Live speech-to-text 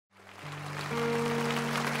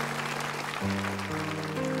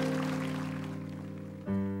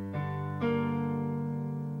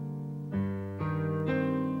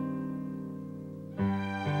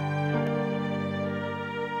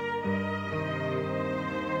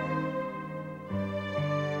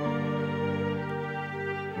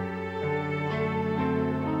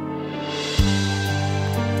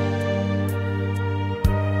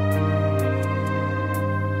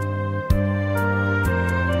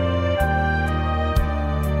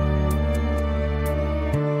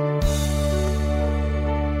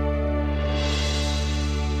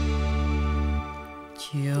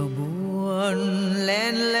chiều buồn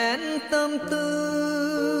lén lén tâm tư,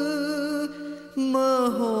 mơ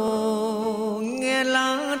hồ nghe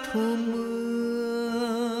lá thu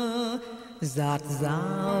mưa, dạt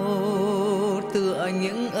dào tựa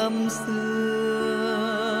những âm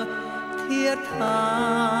xưa, thiết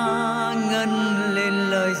tha ngân lên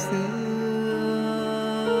lời xưa.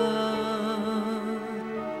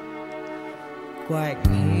 Quạnh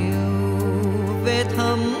hiu về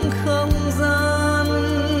thăm không gian,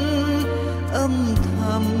 âm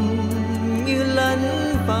thầm như lẫn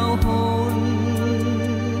vào hồn.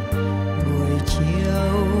 Buổi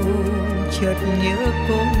chiều chợt nhớ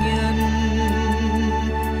cô nhân,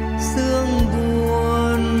 sương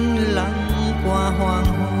buồn lặng qua hoàng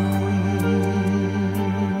hôn.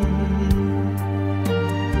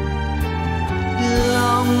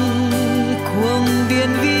 Lòng cuồng điên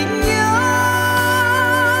vì nhớ,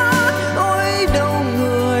 ôi đâu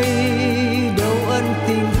người đâu ân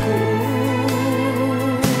tình cũ.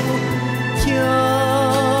 Chờ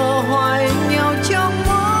hoài nhau trong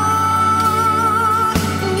mơ,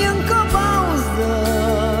 nhưng có bao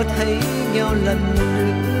giờ thấy nhau lần nữa.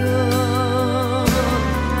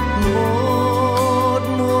 Một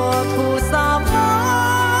mùa thu xa vắng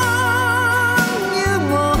như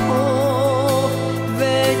mơ hồ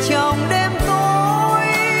về trong đêm tối.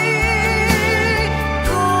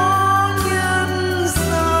 Có nhân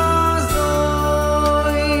xa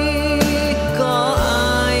rồi, có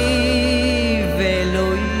ai về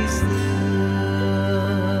lối xưa.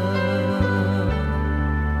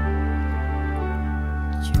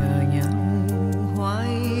 Chờ nhau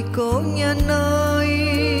hoài cố nhân ơi,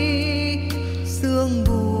 sương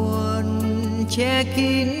buồn che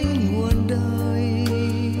kín muôn đời.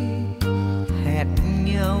 Hẹn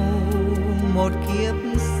nhau một kiếp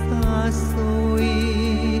xa xôi,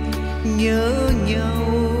 nhớ nhau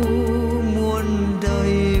muôn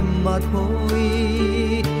đời mà thôi.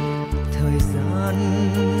 Thời gian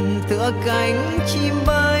tựa cánh chim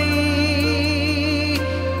bay,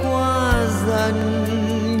 qua dần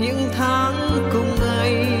những tháng cùng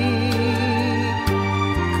ngày.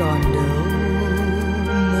 Còn đâu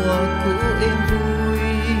mùa cũ êm vui,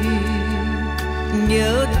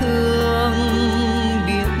 nhớ thương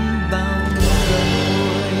biết bao giờ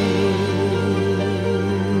nguôi.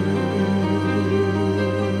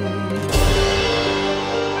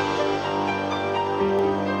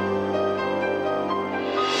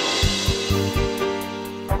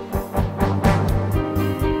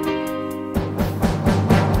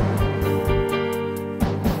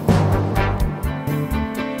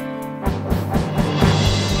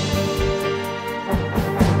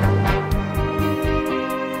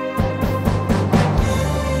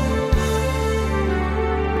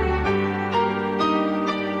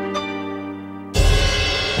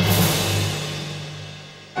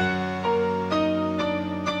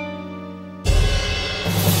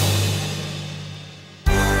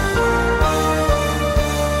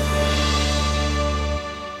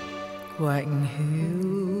 Quạnh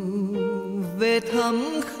hiu về thăm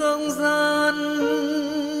không gian,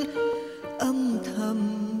 âm thầm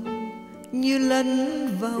như lẫn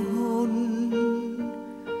vào hồn.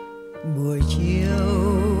 Buổi chiều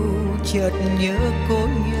chợt nhớ cố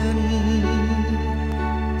nhân,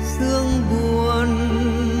 sương buồn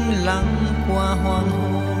lặng qua hoàng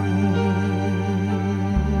hôn.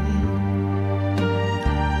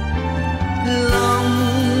 Lòng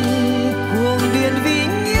cuồng điên vì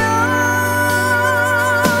nhớ,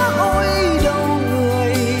 ôi đâu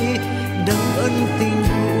người đâu ân tình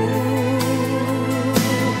cũ.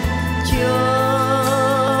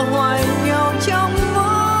 Chờ hoài nhau trong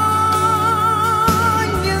mơ,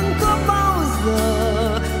 nhưng có bao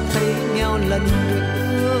giờ thấy nhau lần nữa.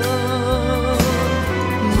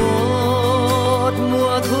 Một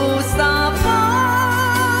mùa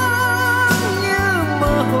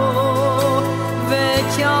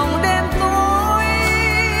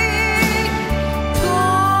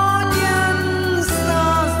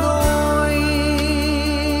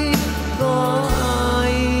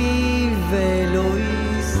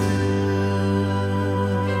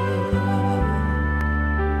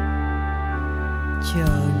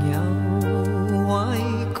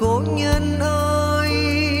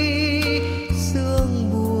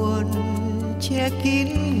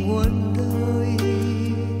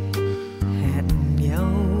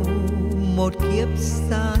một kiếp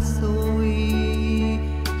xa xôi,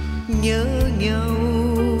 nhớ nhau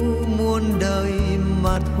muôn đời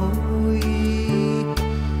mà thôi.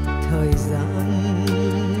 Thời gian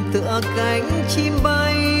tựa cánh chim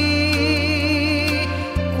bay,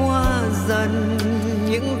 qua dần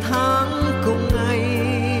những tháng cùng ngày.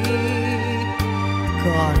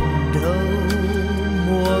 Còn đâu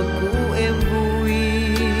mùa cũ em vui,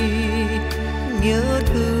 nhớ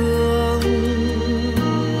thương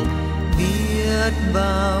biết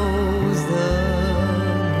bao giờ.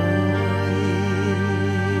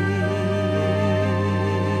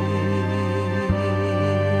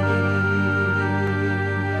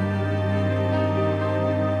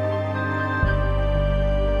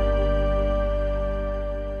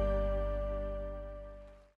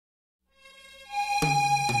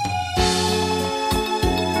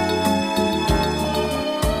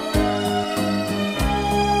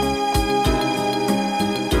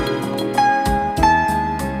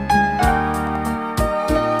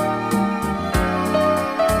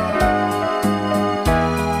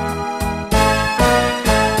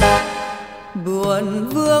 Buồn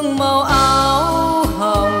vương màu áo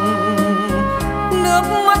hồng, nước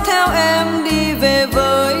mắt theo em đi về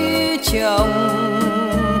với chồng.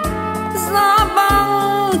 Giá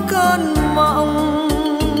băng cơn mộng,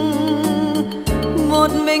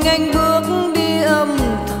 một mình anh bước đi âm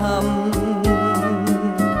thầm.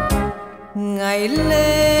 Ngày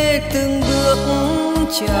lê từng bước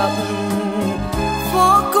chậm,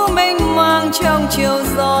 phố cũ mênh mang trong chiều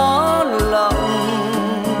gió lộng.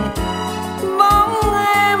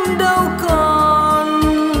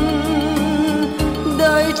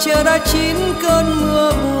 Chờ đã chín cơn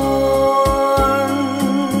mưa buồn,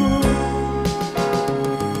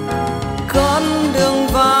 con đường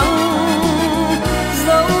vắng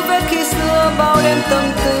dấu vết khi xưa bao đêm tâm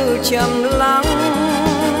tư trầm lắng.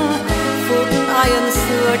 Phút ai ân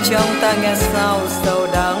xưa trong ta nghe sao sầu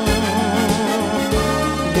đắng,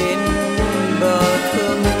 bên bờ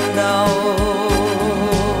thương đau.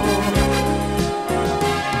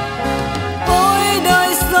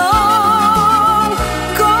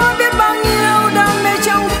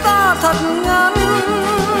 Thật ngắn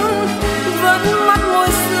vẫn mắt môi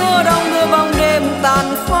xưa đong đưa bóng đêm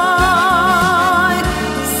tàn phai.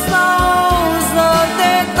 Sao giờ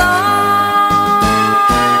tê tái,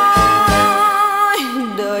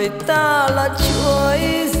 đời ta là chuỗi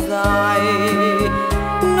dài,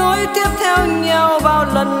 nối tiếp theo nhau bao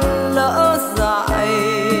lần lỡ dại.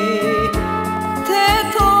 Thế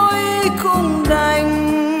thôi cũng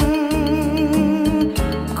đành,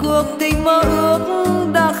 cuộc tình mơ ước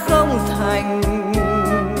đã không thành.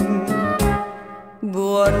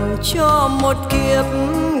 Buồn cho một kiếp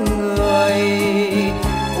người,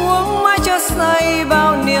 uống mãi cho say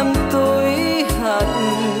bao niềm tủi hận.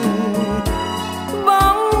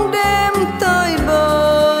 Bóng đêm tơi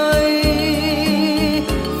bời,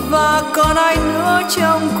 và còn ai nữa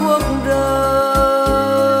trong cuộc đời.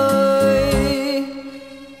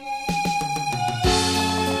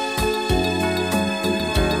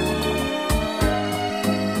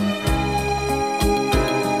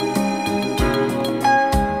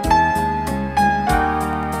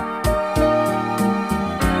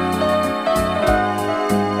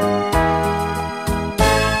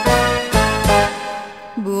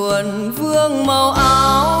 Buồn vương màu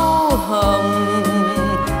áo hồng,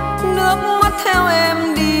 nước mắt theo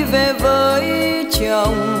em đi về với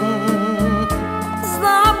chồng.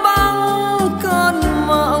 Giá băng cơn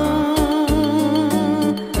mộng,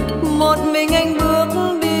 một mình anh bước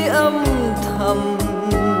đi âm thầm.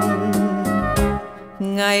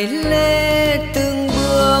 Ngày lê từng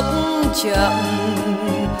bước chậm,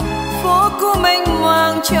 phố cũ mênh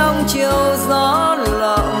mang trong chiều gió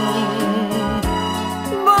lộng.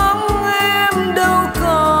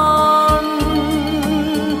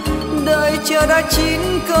 Chờ đã chín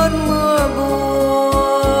cơn mưa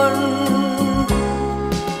buồn,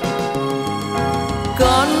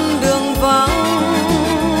 con đường vắng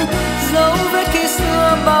dấu vết khi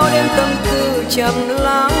xưa bao đêm tâm tư trầm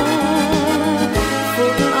lắng.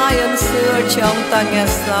 Phút ai ân xưa trong ta nghe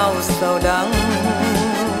sao sầu đắng,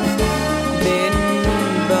 bên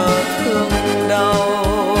bờ thương đau.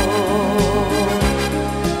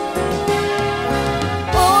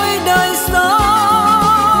 Ôi đời sống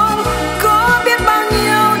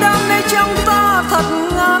thật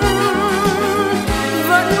ngắn,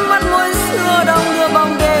 vẫn mắt môi xưa đong đưa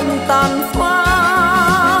bóng đêm tàn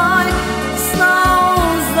phai. Sao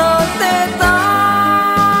giờ tê tái,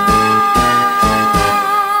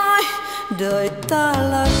 đời ta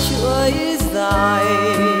là chuỗi dài,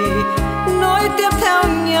 nối tiếp theo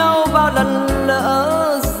nhau bao lần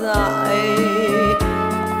lỡ dại.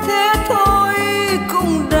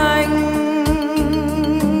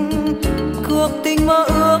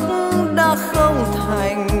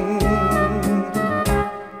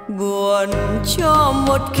 cho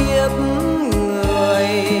một kiếp người,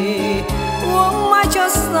 uống mãi cho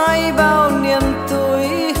say bao niềm tủi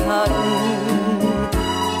hận.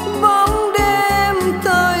 Bóng đêm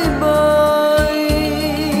tới bời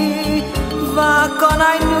và còn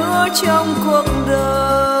ai nữa trong cuộc đời.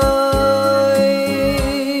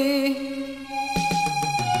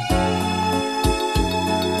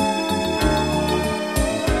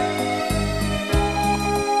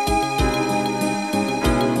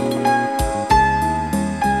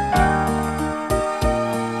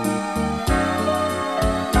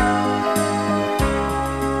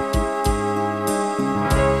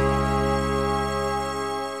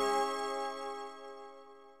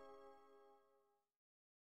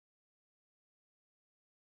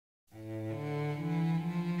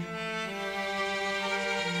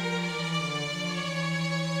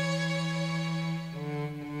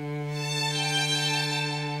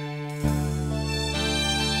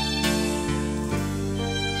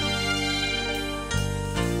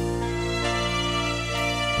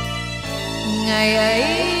 Ngày ấy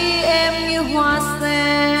em như hoa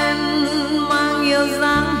sen mang yêu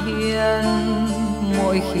dáng hiền,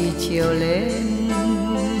 mỗi khi chiều lên.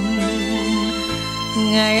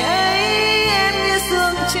 Ngày ấy em như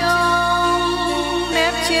sương trong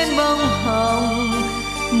nếp trên bông hồng,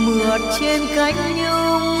 mượt trên cánh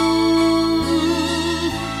nhung.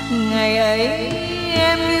 Ngày ấy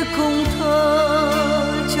em như cung thơ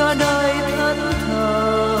cho đời thẫn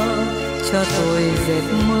thờ, cho tôi dệt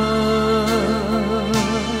mơ.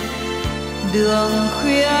 Đường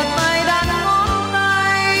khuya tay đan ngón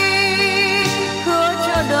tay, hứa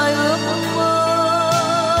cho đời ước mơ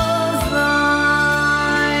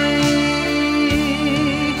dài.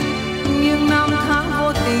 Nhưng năm tháng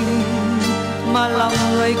vô tình mà lòng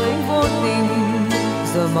người cũng vô tình,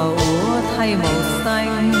 rồi màu úa thay màu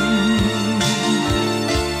xanh.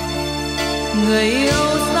 Người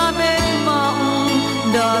yêu xa bên mộng,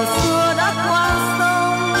 đời xưa đã qua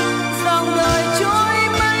sông, dòng đời trôi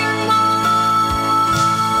mênh mông.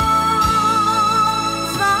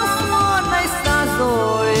 Giá xưa nay xa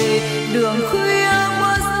rồi, đường khuya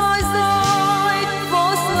mưa rơi rơi.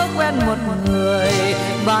 Phố xưa quen một người,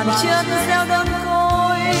 bàn chân gieo đơn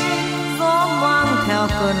côi. Gió mang theo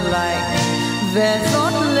cơn lạnh, về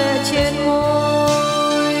rót lệ trên môi.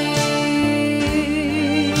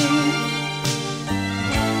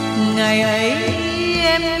 Ngày ấy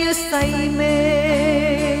em như say mê,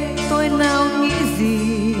 tôi nào nghĩ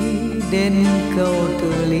gì đến câu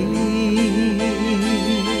từ ly.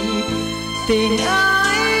 Tình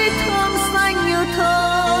ái thơm xanh như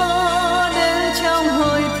thơ, đến trong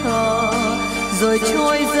hơi thở rồi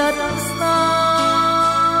trôi rất xa.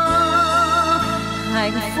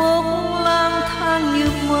 Hạnh phúc lang thang như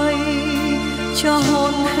mây, cho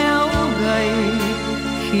hồn héo gầy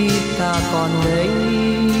khi ta còn đây.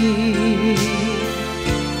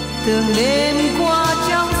 Từng đêm qua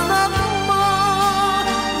trong giấc mơ,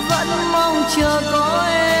 vẫn mong chờ có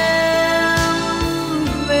em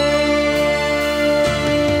về.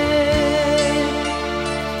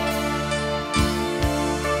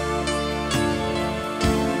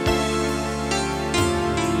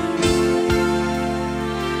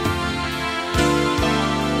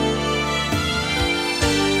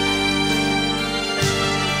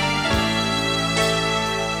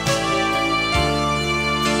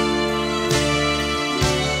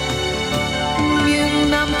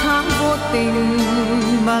 Tình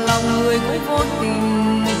mà lòng người cũng vô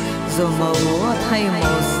tình, rồi màu úa thay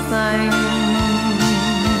màu xanh.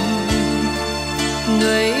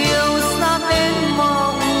 Người yêu xa bên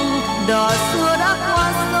mộng, đò xưa đã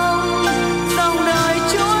qua sông, dòng đời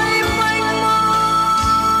trôi mênh mông.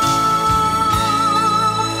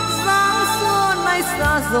 Dáng xưa nay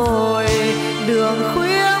xa rồi, đường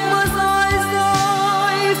khuya mưa rơi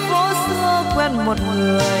rơi. Phố xưa quen một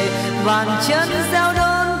người, bàn chân gieo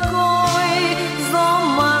đơn. Gió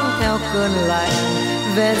mang theo cơn lạnh,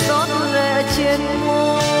 về rót lệ trên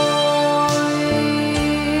môi.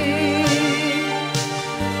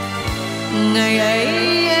 Ngày ấy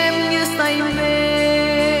em như say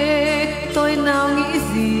mê, tôi nào nghĩ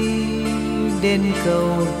gì đến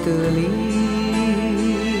câu từ ly.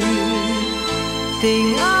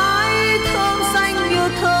 Tình ái thơm xanh như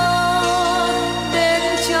thơ, đến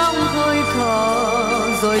trong hơi thở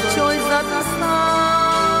rồi trôi rất xa.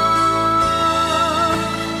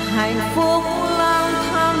 Hạnh phúc lang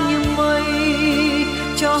thang như mây,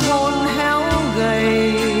 cho hồn héo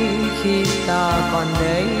gầy khi ta còn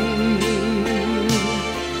đây.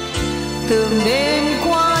 Từng đêm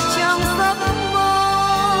qua trong giấc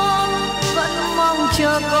mơ, vẫn mong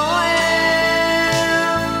chờ có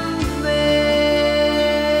em về.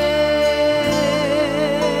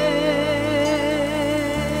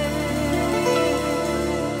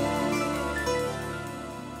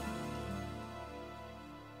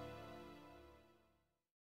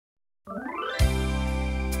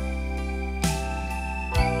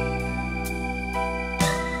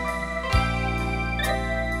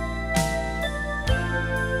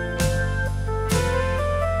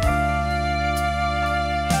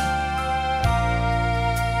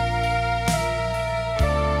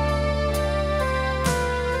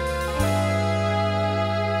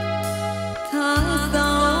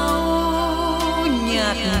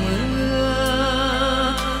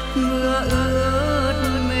 mưa, mưa ướt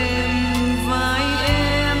mềm vai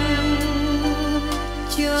em,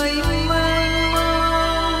 trời mênh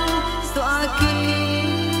mông xõa kín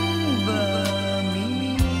bờ mi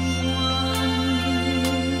ngoan.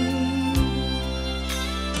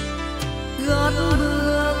 Gót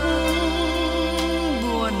bước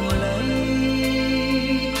buồn lấy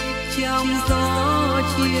trong gió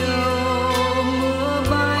chiều mưa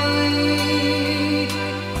bay,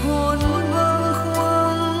 hồn vương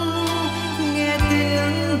khuâng nghe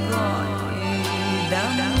tiếng gọi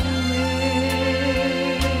đam mê.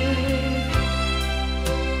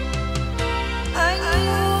 Anh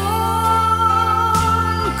muốn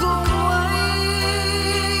cùng ấy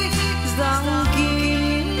giăng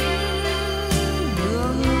kín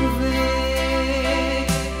đường về,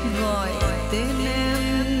 gọi tên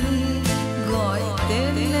em, gọi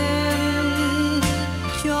tên em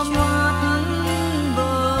cho mắt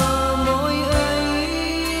bờ môi ấy.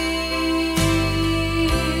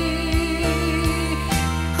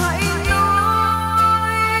 Hãy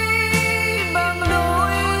nói bằng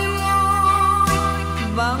đôi môi,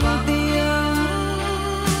 bằng tiếng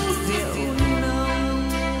rượu nồng,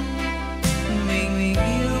 mình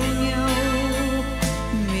yêu nhau,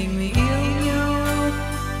 mình yêu nhau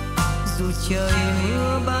dù trời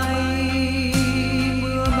mưa bay,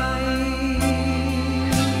 mưa bay.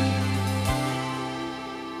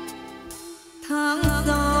 Tháng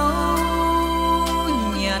sáu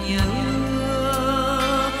nhạt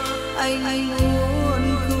mưa, anh muốn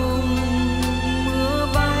cùng mưa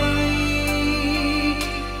bay,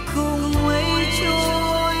 cùng mây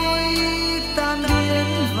trôi tan biến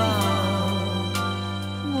vào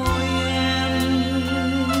môi em.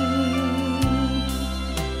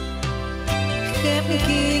 Khép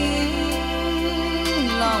kín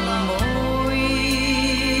lòng môi,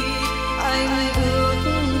 anh ước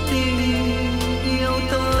tình yêu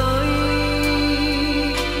tới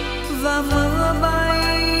và mưa bay.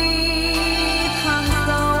 Tháng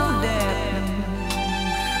sáu đẹp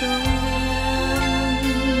không em?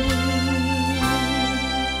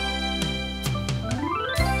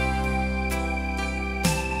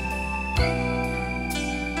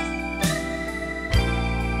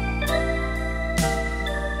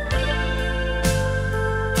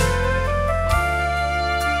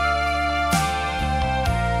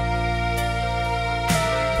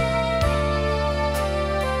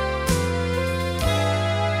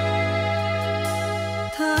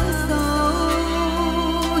 Tháng sáu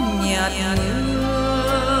nhạt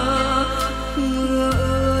mưa, mưa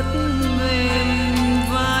ướt mềm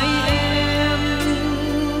vai em,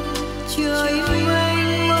 trời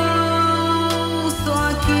mênh mông xõa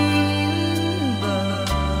kín bờ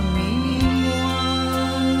mi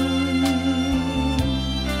ngoan.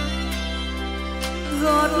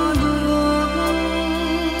 Gót bước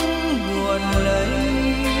buồn lấy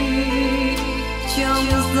trong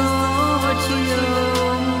gió chiều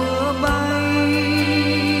mưa bay,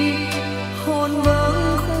 hồn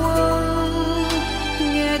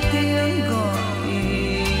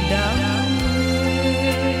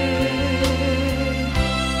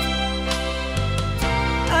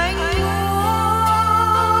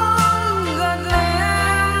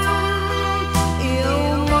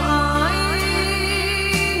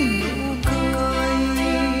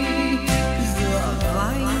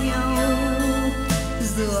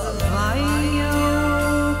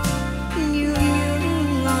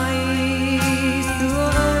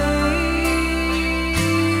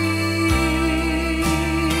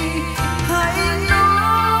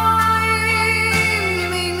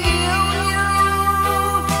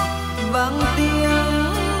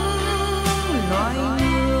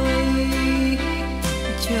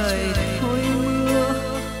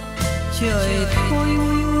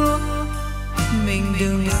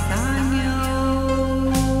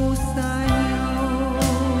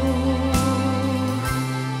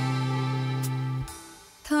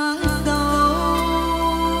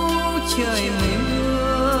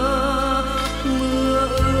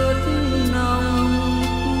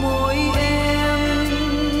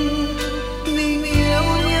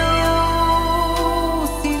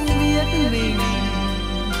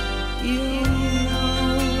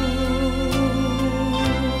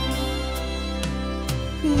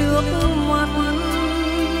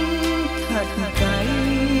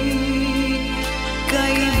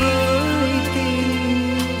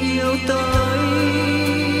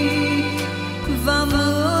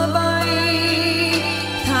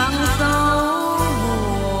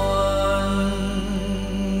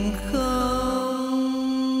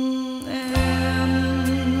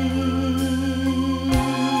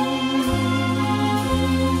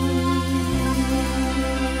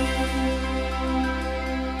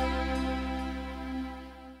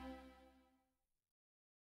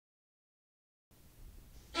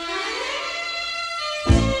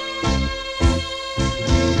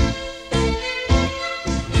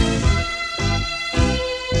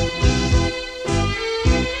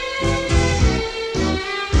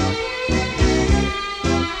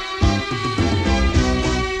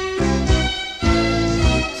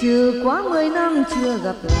quá 10 năm chưa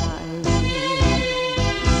gặp lại,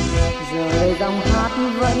 giờ đây dòng hát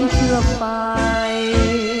vẫn chưa phai.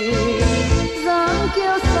 Dáng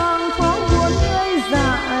kiêu sang thoáng buồn ngây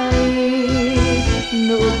dại,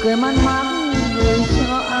 nụ cười man mác gửi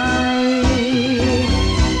cho ai.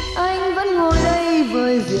 Anh vẫn ngồi đây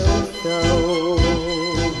với rượu sầu,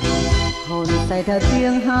 hồn say theo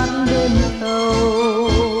tiếng hát đêm thâu.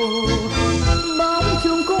 Bóng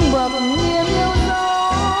chung cung bậc nghiêng yêu dấu,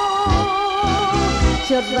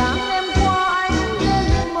 chợt dáng em qua ánh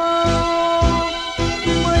đêm mơ.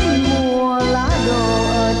 Mấy mùa lá đổ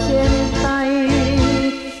ở trên tay,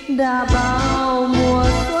 đã bao mùa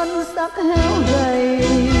xuân sắc héo gầy.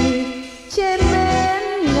 Trên bến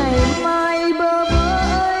ngày mai bơ vơ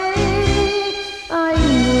ấy, ai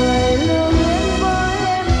người lưu luyến với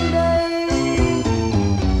em đây.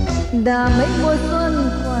 Đã mấy mùa xuân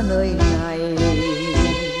qua nơi này,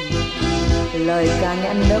 lời ca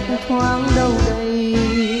nghẹn nấp thoáng đâu đây.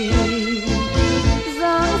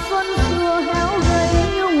 Dáng xuân xưa héo gầy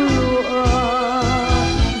nhung lụa,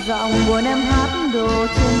 giọng buồn em hát đồ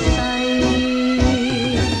trên tay.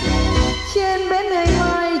 Trên bến ngày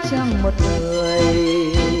mai chẳng một người,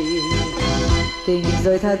 tình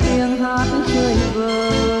rời thả tiếng hát chơi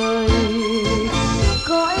vơi.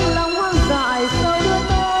 Cõi lòng hoang dại sâu đưa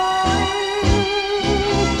tôi,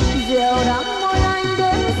 dịu đắng môi anh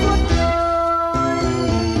đến suốt đời.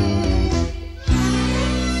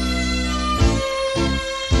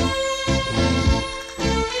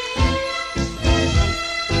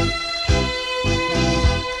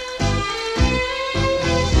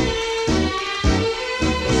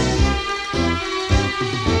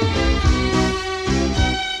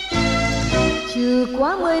 Trừ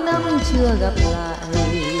quá 10 năm chưa gặp lại,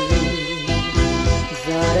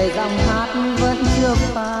 giờ đây dòng hát vẫn chưa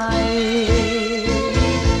phai.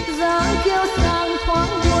 Dáng kiêu sang thoáng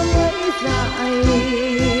buồn ngây dại,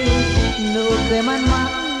 nụ cười man mác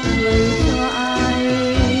gửi cho ai.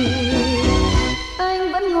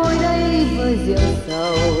 Anh vẫn ngồi đây với rượu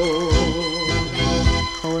sầu,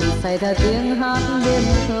 hồn say theo tiếng hát đêm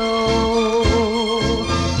thâu.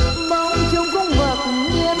 Bóng chung cung bậc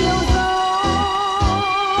nghiêng yêu dấu,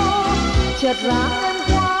 chợt dáng em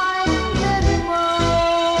qua ánh đêm mơ.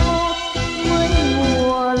 Mấy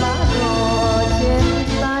mùa lá đỏ trên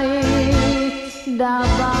tay, đã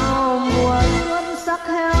bao mùa xuân sắc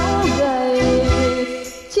héo gầy.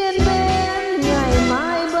 Trên bến ngày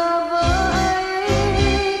mai bơ vơ ấy,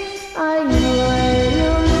 ai người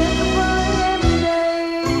lưu luyến với em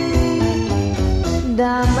đây.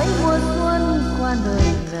 Đã mấy mùa xuân qua nơi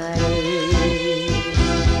này,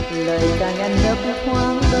 lời ca ngăn nấp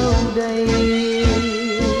thoáng đâu đây.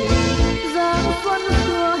 Dáng xuân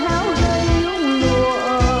xưa héo gầy nhung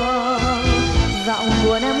lụa, giọng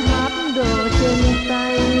buồn em hát đồ trên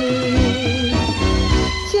tay.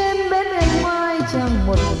 Trên bến ngày mai chẳng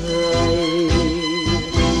một người,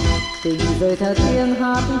 tình rời theo tiếng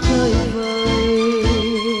hát chơi vơi.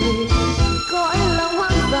 Cõi lòng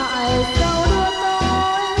hoang dại sâu đưa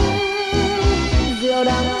tôi, dịu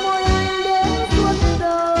đắng môi anh đến suốt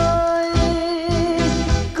đời.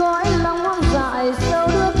 Cõi lòng hoang dại sâu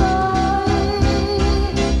đưa tôi,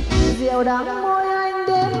 dịu đắng môi anh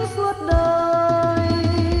đến suốt đời.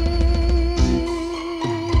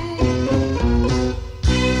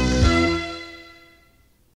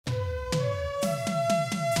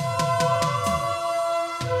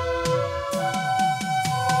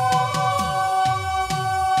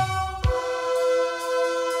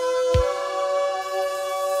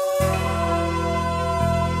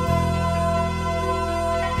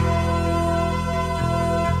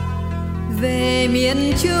 Về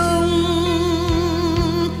miền Trung,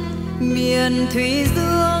 miền Thủy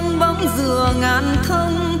Dương bóng dừa ngàn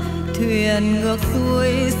thông, thuyền ngược xuôi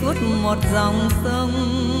suốt một dòng sông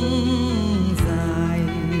dài.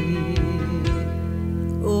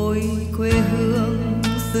 Ôi quê hương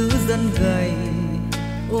xứ dân gầy,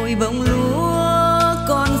 ôi bông lúa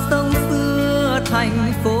con sông xưa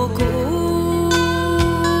thành phố cũ.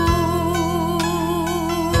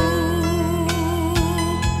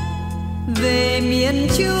 Về miền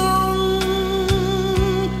Trung,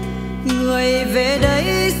 người về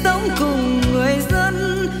đây sống cùng người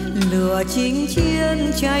dân, lửa chính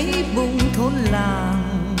chiến cháy bùng thôn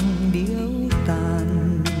làng điếu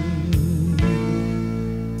tàn.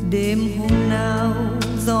 Đêm hôm nào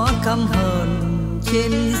gió căm hờn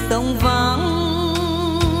trên sông vắng,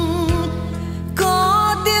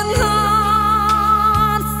 có tiếng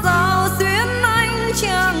hát sao xuyến ánh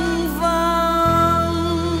trăng vàng.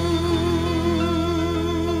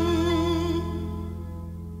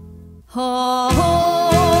 Hò hô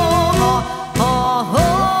hò hò hô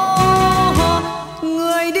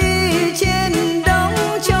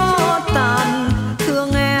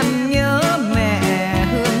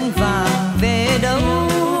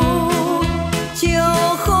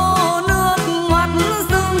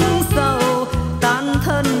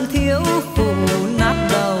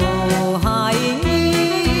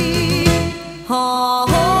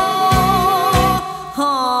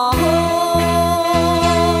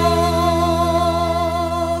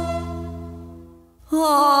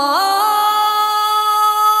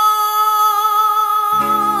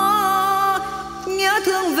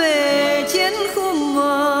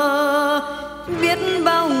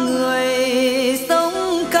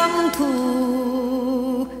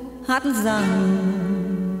hát rằng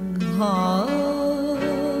họ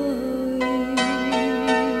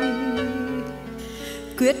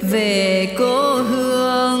quyết về cô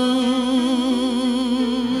hương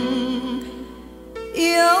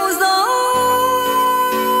yêu dấu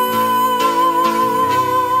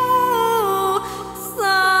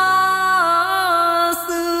xa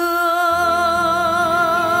xưa.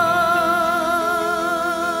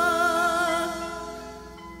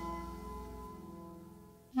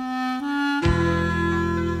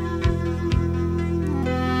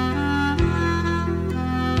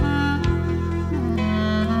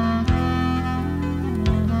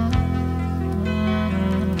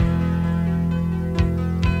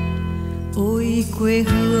 Ôi quê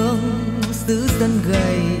hương xứ dân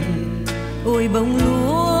gầy, ôi bông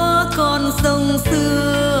lúa con sông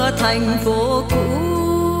xưa thành phố cũ.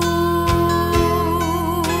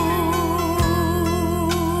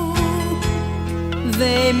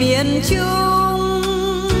 Về miền Trung,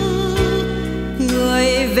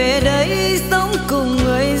 người về đây sống cùng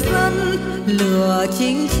người dân, lửa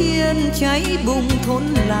chính chiến cháy bùng thôn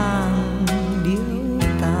làng điêu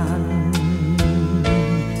tàn.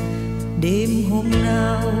 Đêm hôm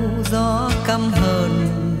nào gió căm hờn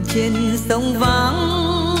trên sông vắng,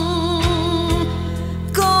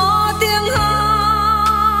 có tiếng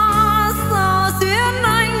hát xò xuyến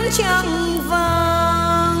ánh trăng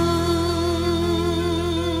vàng.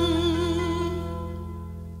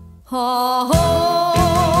 Hò hô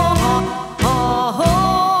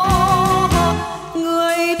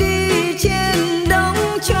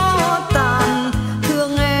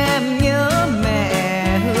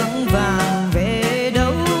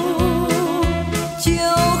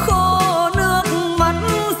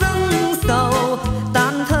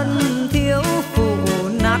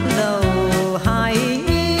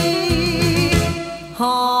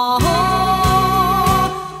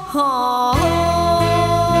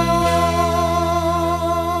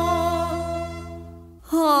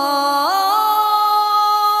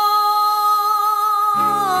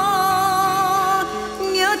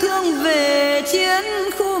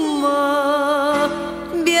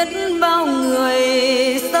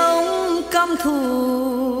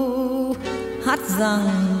rằng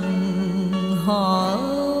họ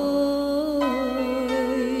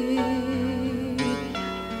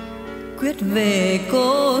quyết về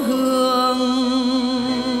cô hương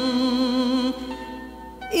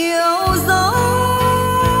yêu dấu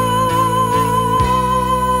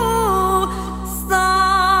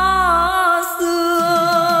xa xưa.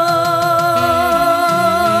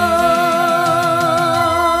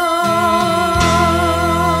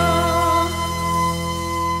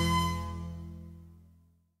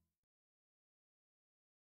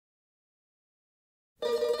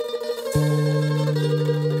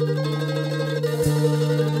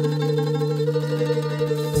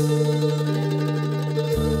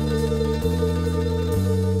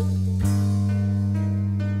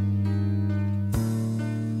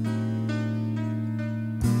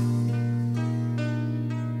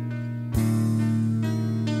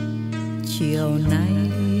 Chiều nay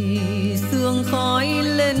sương khói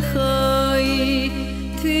lên khơi,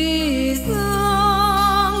 thủy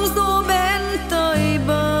dương du bên tơi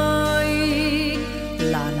bơi,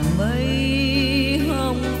 làn mây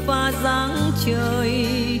hồng pha dáng trời,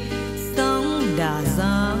 sóng đà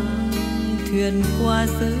giang thuyền qua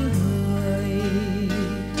xứ người.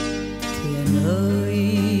 Thuyền ơi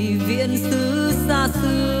viễn xứ xa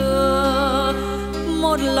xưa,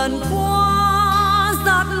 một lần qua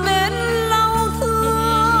dạt bến lâu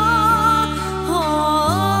thưa. Họ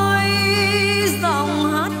ơi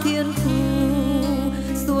giọng hát thiên thu,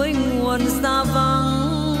 suối nguồn xa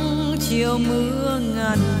vắng chiều mưa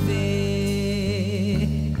ngàn về.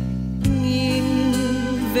 Nhìn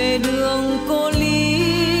về đường cô Lý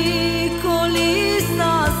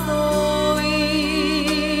xa xôi,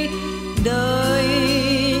 đời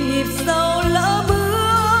nhịp sâu lỡ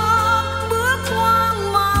bước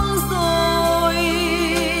hoang mang rồi.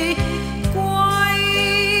 Quay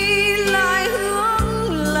lại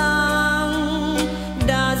hướng làng,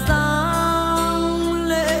 đà giang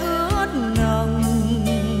lệ ướt nồng.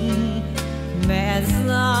 Mẹ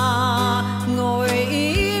già ngồi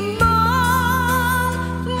im bóng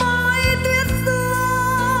mái tuyết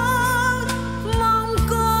sương, mong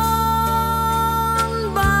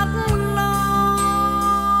con bạc lòng.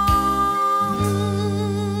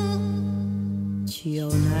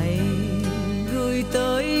 Chiều nay gửi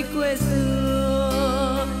tới quê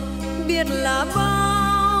xưa, biết là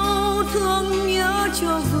bao thương nhớ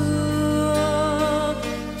cho vừa.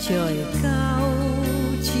 Trời cao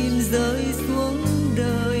chim rơi xuống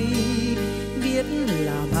đời, biết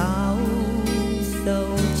là bao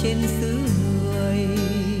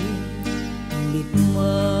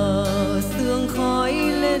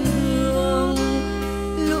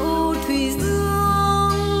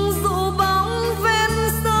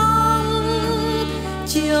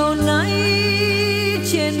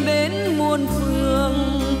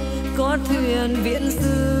có thuyền viễn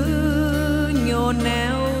xứ nhô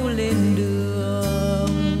néo lên đường.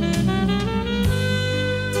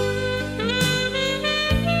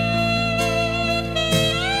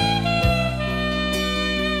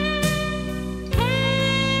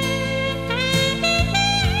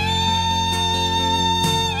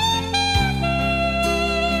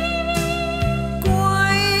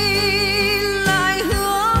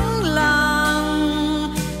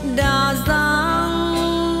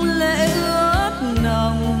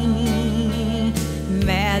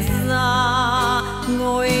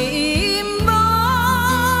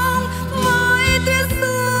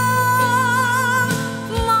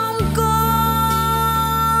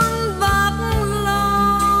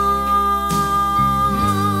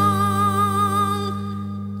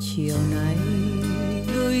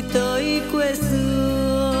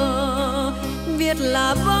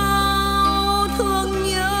 Là bao thương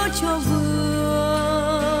nhớ cho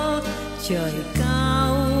vừa trời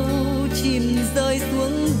cao chìm rơi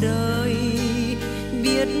xuống đời,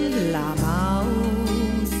 biết là bao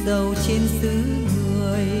sầu trên xứ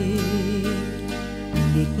người.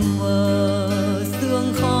 Địch mờ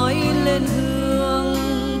sương khói lên hương,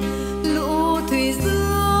 lũ thủy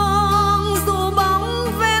dương dù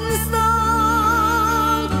bóng ven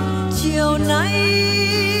sông. Chiều nay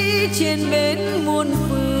trên bến muôn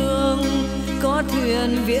phương có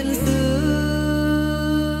thuyền viễn xứ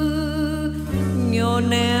nhô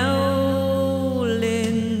néo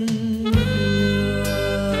lên đường.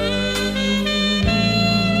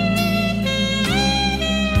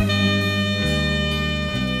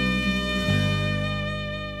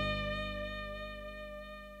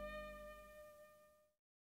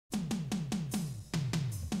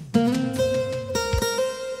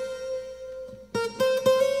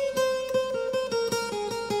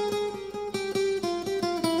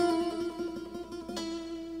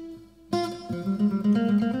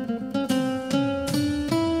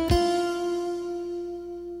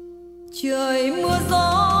 Trời mưa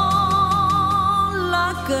gió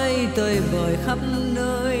lá cây tơi bời khắp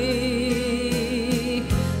nơi,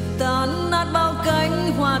 tan nát bao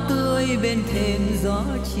cánh hoa tươi bên thềm gió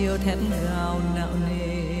chiều thét gào nạo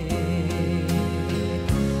nề.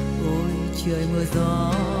 Ôi trời mưa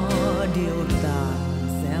gió điệu tàn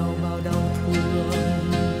gieo bao đau thương,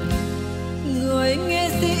 người nghệ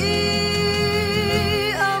sĩ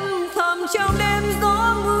âm thầm trong đêm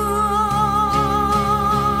gió mưa.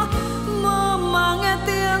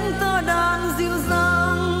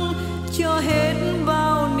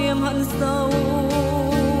 Hận sâu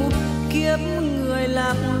kiếp người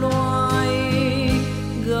lạc loài,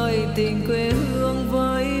 gợi tình quê hương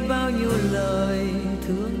với bao nhiêu lời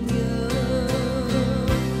thương nhớ.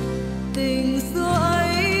 Tình xưa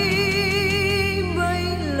ấy bấy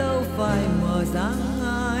lâu phải mở dáng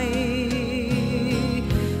ai,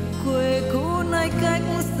 quê cũ nay cách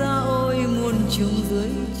xa ôi muôn trùng dưới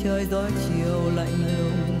trời gió chiều lạnh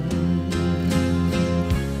lùng.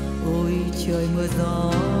 Ôi trời mưa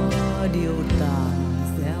gió điều tàn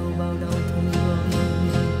gieo bao đau thương,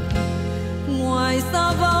 ngoài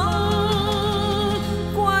xa vắng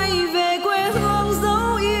quay về quê hương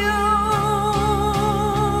dấu yêu.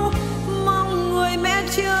 Mong người mẹ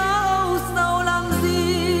chớ sầu làm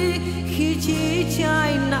gì khi chí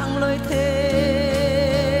trai nặng lời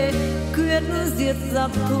thề, quyết diệt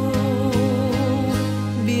giặc thù.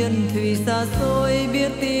 Biển thủy xa xôi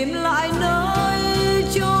biết tìm lại nơi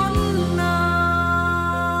chốn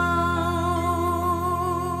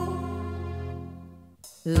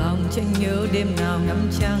lòng tranh nhớ đêm nào ngắm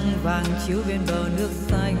trăng vàng chiếu bên bờ nước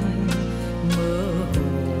xanh mơ hồ.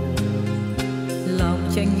 Lòng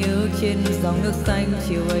tranh nhớ trên dòng nước xanh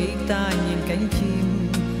chiều ấy ta nhìn cánh chim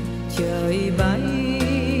trời bay.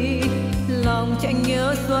 Lòng tranh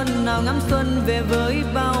nhớ xuân nào ngắm xuân về với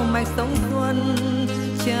bao mạch sóng xuân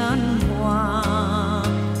chan hòa.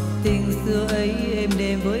 Tình xưa ấy êm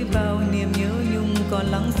đềm với bao niềm nhớ nhung còn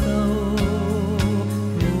lắng sâu.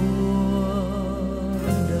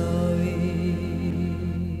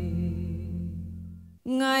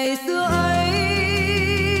 Ngày xưa ấy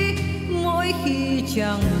mỗi khi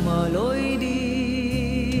trăng mở lối đi,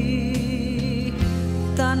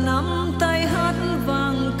 ta nắm tay hát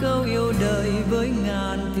vang câu yêu đời với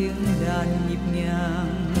ngàn tiếng đàn nhịp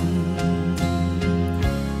nhàng.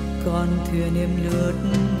 Con thuyền êm lướt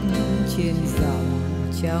trên dòng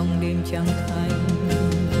trong đêm trăng thanh,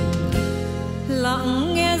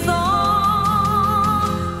 lặng nghe gió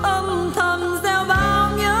âm thầm gieo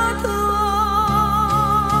bao nhớ thương.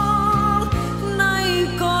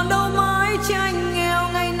 Tranh nghèo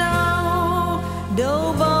ngày nào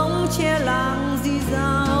đâu bóng che làng di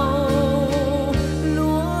dào,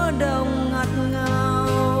 lúa đồng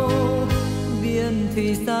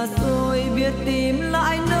biết tìm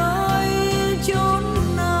lại nơi chốn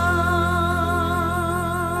nào.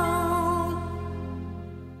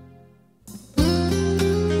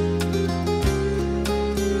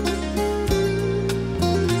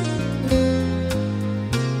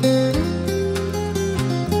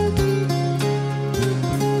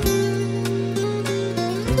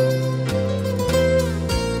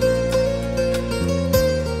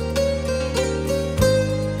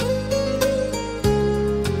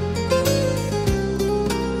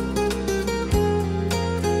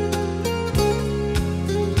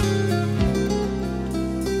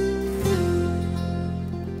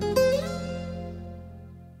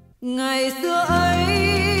 Ngày xưa ấy,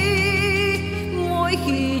 mỗi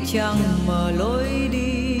khi trăng mở lối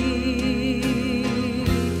đi,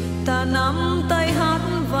 ta nắm tay hát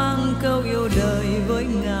vang câu yêu đời với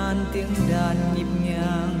ngàn tiếng đàn nhịp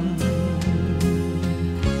nhàng.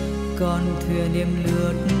 Con thuyền êm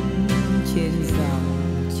lướt trên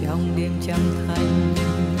dòng trong đêm trăng thanh,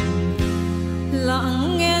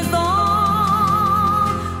 lặng nghe gió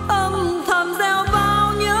âm thầm reo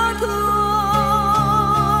bao nhớ thương.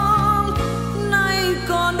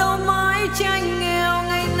 Còn đâu mái tranh nghèo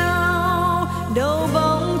ngày nào, đâu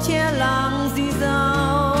bóng che làng rì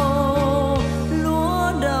rào,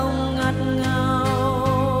 lúa đồng ngặt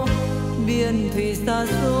ngào. Biển thủy xa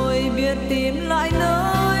xôi biết tìm lại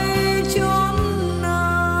nơi chốn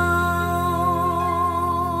nào.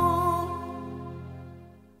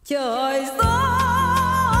 Trời gió,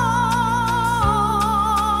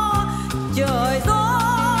 trời gió,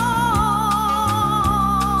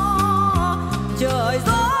 trời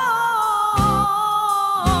gió.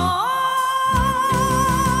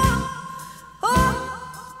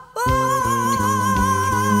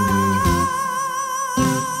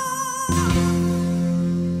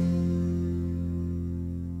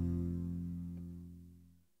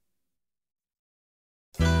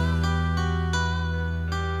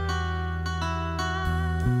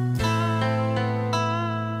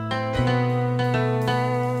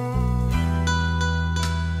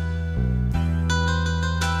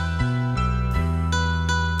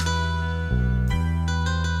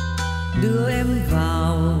 Đưa em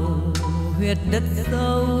vào huyệt đất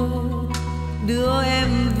sâu, đưa em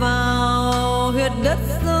vào huyệt đất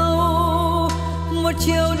sâu. Một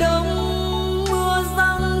chiều đông mưa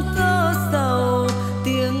giăng tơ sầu,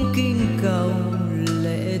 tiếng kinh cầu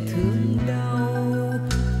lệ thương đau.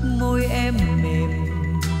 Môi em mềm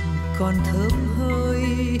còn thơm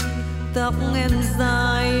hơi, tóc em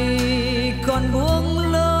dài còn buông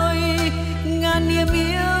lơi. Ngàn niềm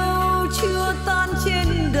yêu chưa tan trên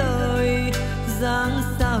đời, dáng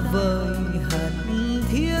xa vời hận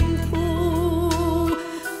thiên thu.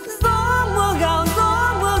 Gió mưa gào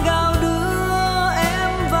đưa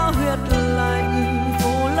em vào huyệt lạnh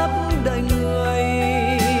phủ lấp đời người.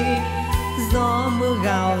 Gió mưa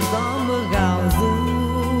gào ru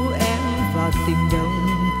em vào tình đông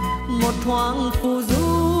một thoáng phù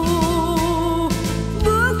du.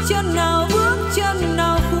 Bước chân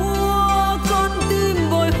nào khua con tim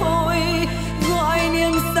bồi hồi, gọi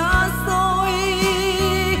niềm xa xôi.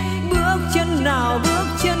 Bước chân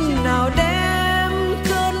nào đem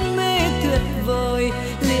cơn mê tuyệt vời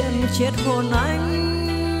liệm chết hồn anh.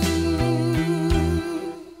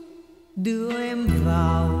 Đưa em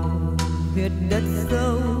vào huyệt đất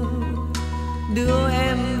sâu, đưa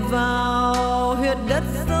em vào huyệt đất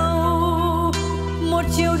sâu. Một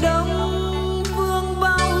chiều đông vương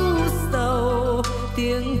bao sầu,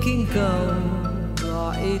 tiếng kinh cầu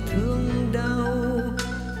gọi thương đau.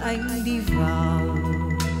 Anh đi vào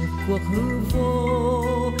cuộc hư vô,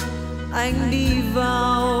 anh đi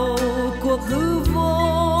vào cuộc hư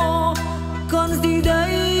vô. Còn gì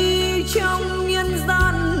đây trong nhân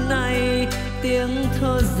gian này, tiếng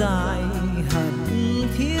thơ dài hận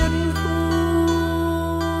thiên thu.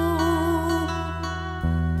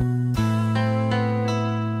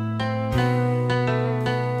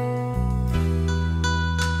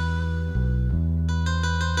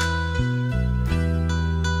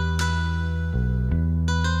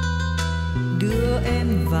 Đưa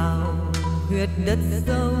em vào huyệt đất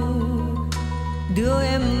sâu, đưa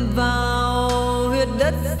em vào huyệt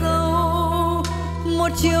đất sâu. Một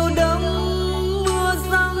chiều đông mưa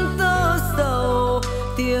giăng tơ sầu,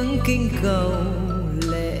 tiếng kinh cầu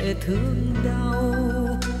lệ thương đau.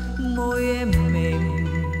 Môi em mềm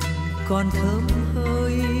còn thơm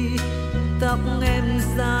hơi, tóc em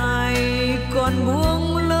dài còn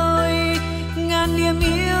buông lơi. Ngàn niềm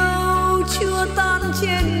yêu chưa tan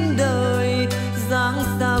trên đời, dáng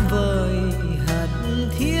xa vời hận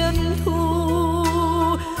thiên thu.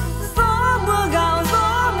 Gió mưa gào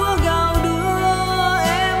đưa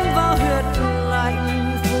em vào huyệt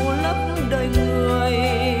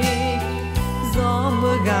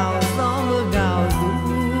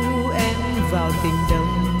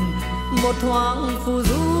một thoáng phù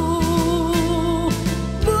du.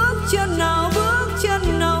 Bước chân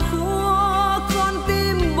nào khua con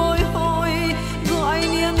tim bồi hồi gọi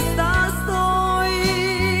niềm xa xôi.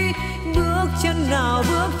 Bước chân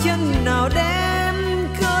nào đem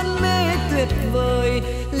cơn mê tuyệt vời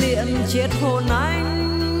liệm chết hồn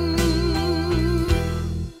anh.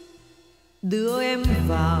 Đưa em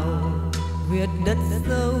vào huyệt đất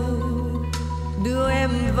sâu, đưa em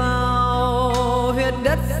vào huyệt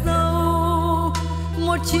đất sâu.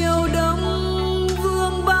 Một chiều đông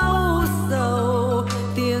vương bao sầu,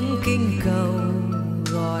 tiếng kinh cầu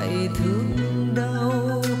gọi thương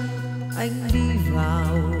đau. Anh đi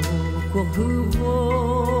vào cuộc hư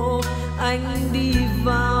vô, anh đi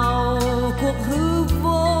vào cuộc hư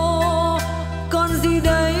vô. Còn gì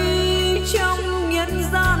đây trong nhân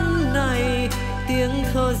gian này, tiếng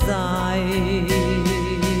thơ dài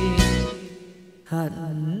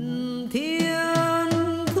hận thiên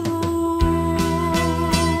thu.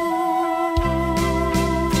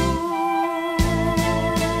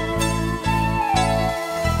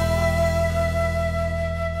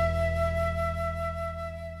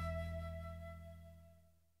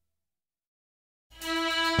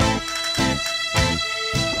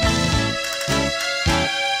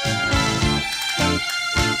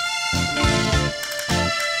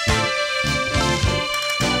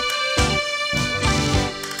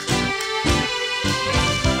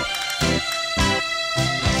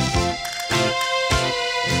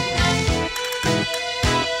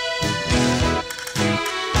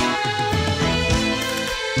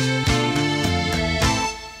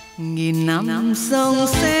 Năm sông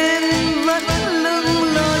sen vẫn lưng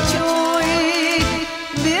lờ trôi,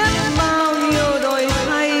 biết bao nhiêu đổi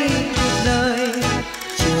thay cuộc đời.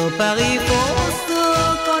 Chiều Paris phố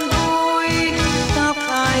xưa còn vui, tóc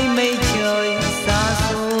ai mây trời xa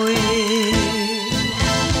xôi.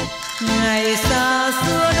 Ngày xa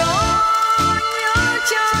xưa đó nhớ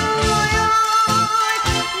chăng người ơi,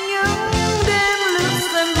 những đêm lướt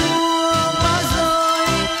sân vua ba rơi.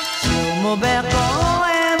 Chiều mùa bé có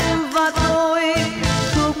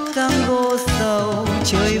tango sầu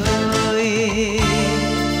chơi vơi.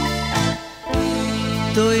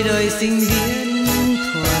 Tôi đời sinh viên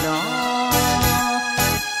thuở đó,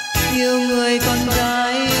 yêu người con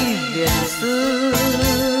gái Việt xứ.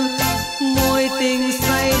 Môi tình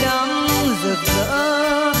say đắm rực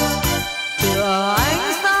rỡ, tựa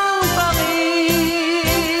ánh sáng Paris.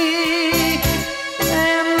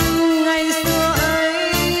 Em ngày xưa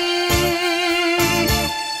ấy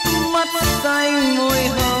mắt xanh môi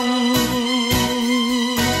hồng,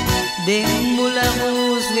 đêm Moulin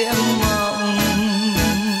Rouge liệm mộng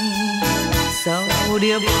sau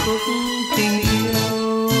điệp khúc tình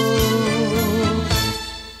yêu.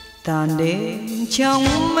 Tàn đêm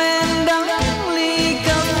trong men đắng ly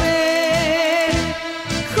cà phê,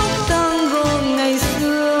 khúc tango ngày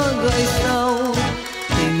xưa gợi sầu.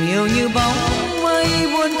 Tình yêu như bóng mây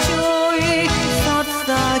buồn trôi, xót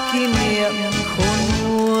xa kỷ niệm khôn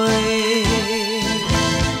nguôi.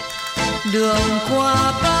 Đường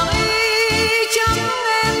qua Paris chẳng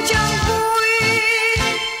em chẳng vui,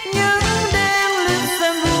 những đêm lướt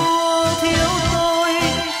sân vua thiếu tôi.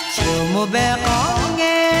 Chiều mùa bé có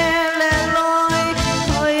nghe lẻ loi,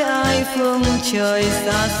 thôi ai phương trời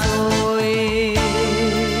xa xôi.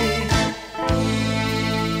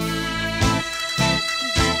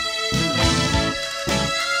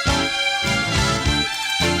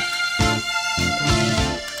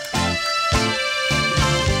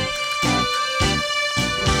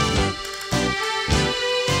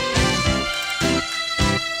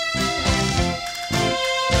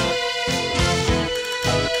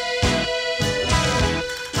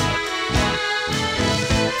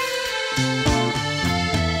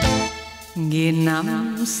 Nghìn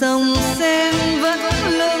năm sông sen vẫn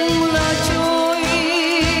lưng lờ trôi,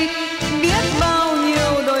 biết bao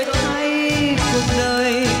nhiêu đổi thay cuộc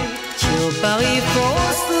đời. Chiều Paris phố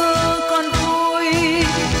xưa còn vui,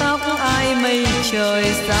 tóc ai mây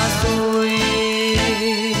trời xa xôi.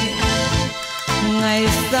 Ngày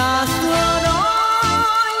xa xưa đó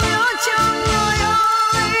nhớ chăng người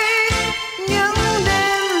ơi, những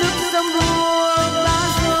đêm nước sông vua ba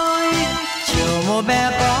rơi. Chiều mùa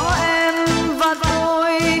bé có em và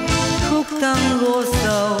tôi, khúc tango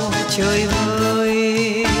sầu chơi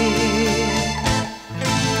vơi.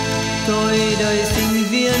 Tôi đời sinh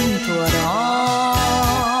viên thuở đó,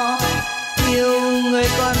 yêu người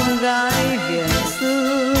con gái Việt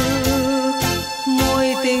xứ.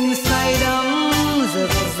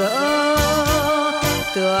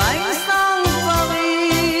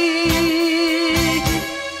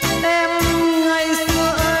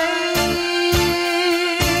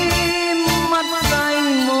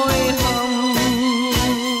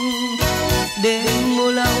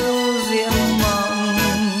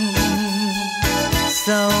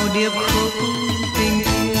 điệp khúc tình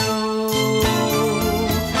yêu.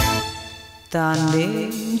 Tàn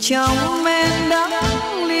đêm trong men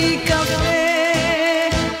đắng ly cà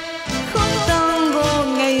phê, khúc tango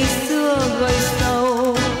ngày xưa gợi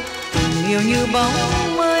sầu, tình yêu như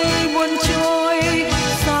bóng mây buồn trôi,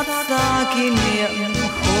 xót xa kỷ niệm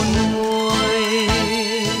khôn nguôi.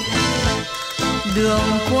 Đường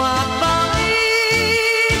qua bãi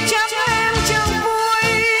chắc em chẳng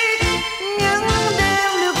vui, những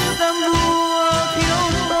đêm nước dầm đua thiếu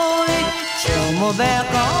tôi, chờ một bé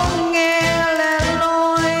con nghe lẻ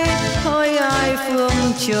loi, thôi ai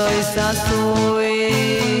phương trời xa xôi.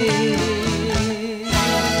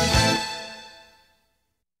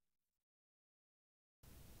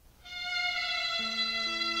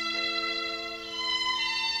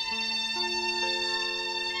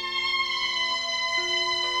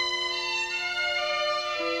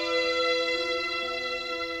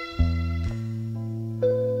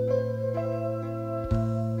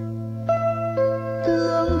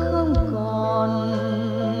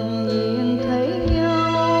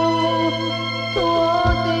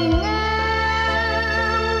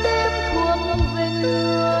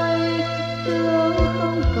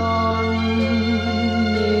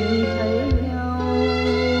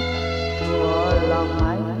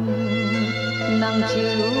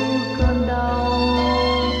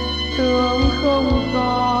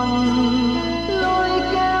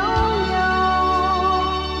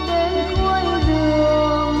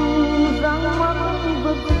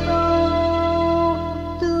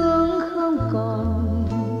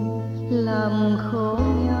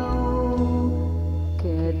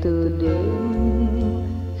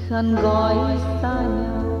 khăn gói xa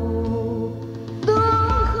nhau.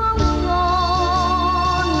 Tương không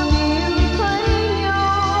còn nhìn thấy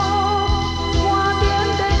nhau qua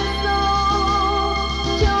tiếng đánh sâu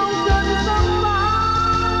trong cơn giông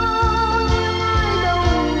bão, nhưng ai đâu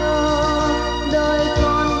ngờ đời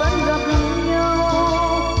còn vẫn gặp nhau.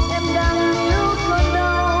 Em đang níu cơn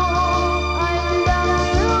đau, anh đang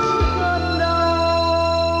níu cơn đau.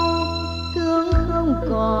 Thương không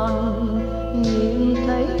còn nhìn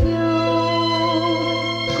thấy nhau,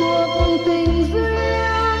 cuộc tình duyên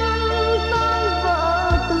tan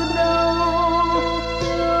vỡ từ đầu.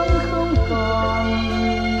 Thương không còn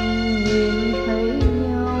nhìn thấy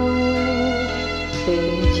nhau,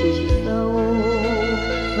 tình chỉ sâu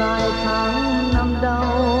dài tháng năm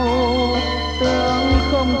đau. Thương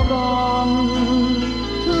không còn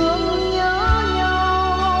thương nhớ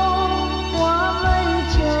nhau qua mây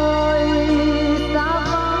trời xa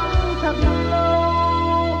vắng thật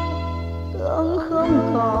lâu. Thương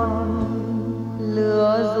không còn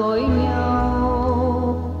lừa dối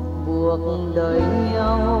nhau, buộc đời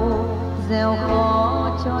nhau, gieo khó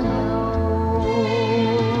cho nhau.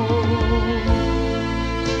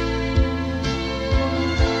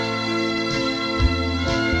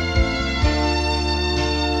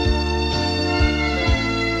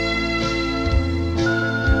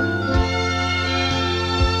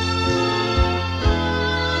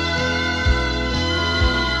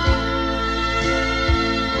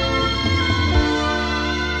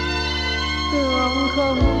 Thương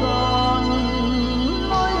không còn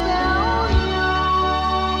lôi kéo nhau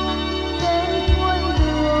đến cuối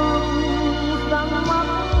đường vắng mắt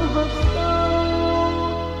vực sâu.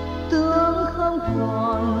 Thương không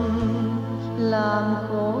còn làm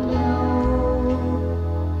khổ nhau,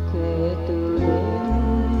 kể từ đêm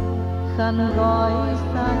khăn gói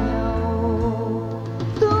xa nhau.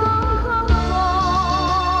 Thương không còn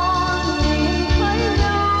nhìn thấy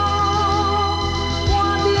nhau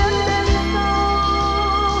qua tiếng đêm sâu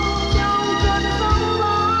trong cơn giông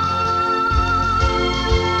bão.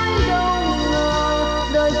 Ai đâu ngờ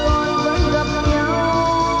đời còn vẫn gặp nhau.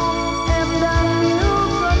 Em đang níu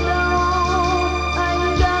cơn đau, anh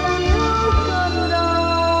đang níu cơn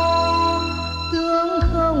đau. Thương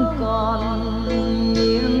không còn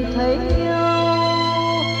nhìn thấy nhau,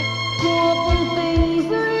 cuộc tình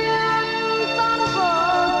duyên tan vỡ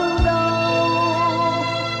từ đầu.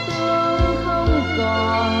 Thương không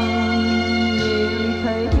còn nhìn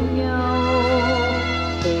thấy nhau,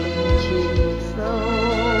 tình chỉ sâu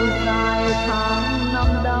dài tháng năm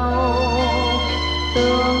đau.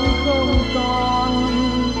 Thương không còn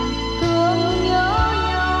thương nhớ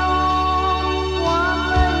nhau qua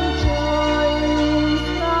mây trời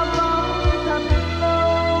xa vắng thật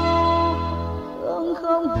lâu. Thương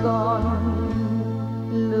không còn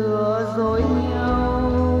lừa dối nhau,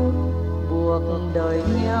 buộc đời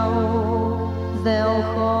nhau, gieo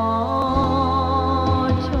khó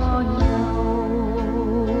cho nhau.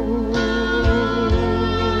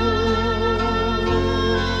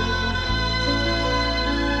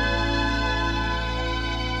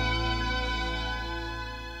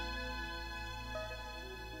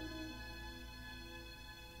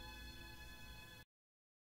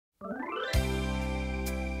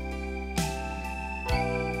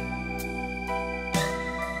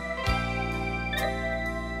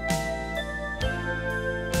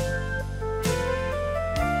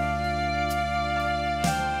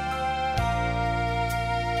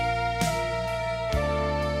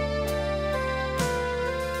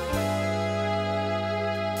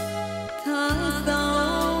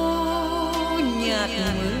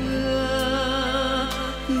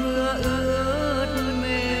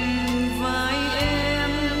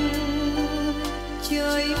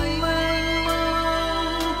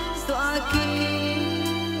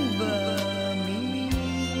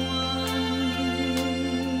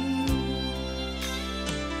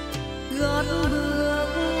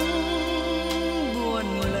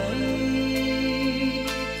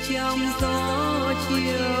 gió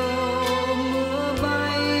chiều mưa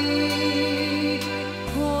bay,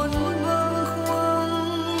 hồn vương khuâng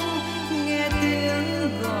nghe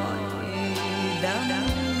tiếng gọi đam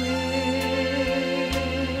mê.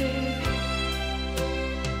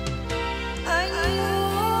 Anh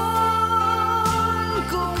muốn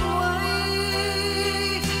cùng ấy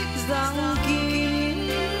giăng kín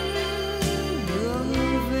đường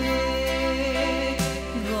về,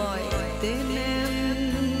 gọi tên em,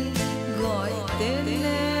 gọi tên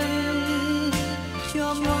em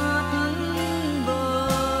cho mắt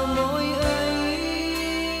bờ môi ấy.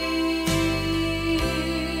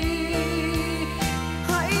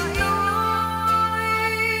 Hãy nói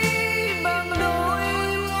bằng đôi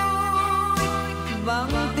môi,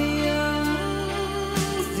 bằng tiếng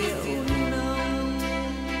rượu nồng,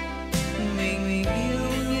 mình yêu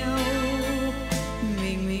nhau,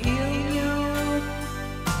 mình yêu nhau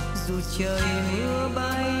dù trời mưa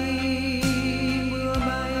bay, mưa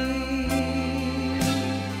bay.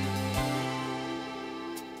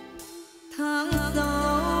 Tháng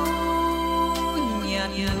sáu nhạt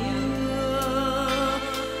mưa,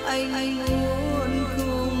 anh muốn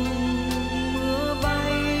cùng mưa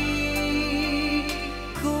bay,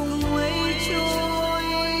 cùng mây trôi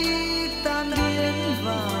tan biến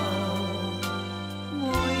vào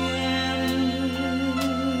môi em.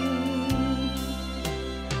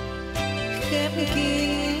 Khép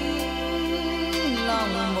kín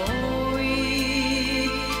lòng môi,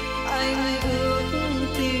 anh ước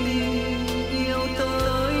tình yêu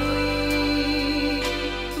tới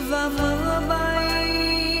và mưa bay.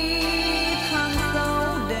 Tháng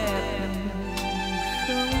sáu đẹp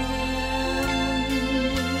không em?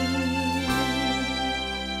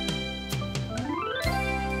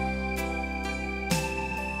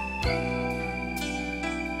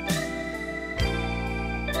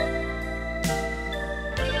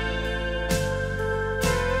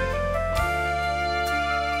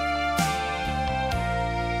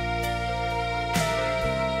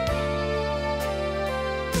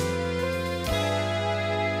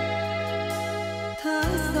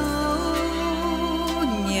 Tháng sáu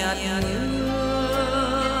nhạt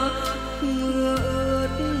mưa, mưa ướt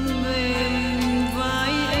mềm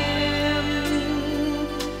vai em.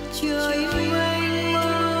 Trời mênh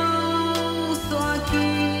mông xóa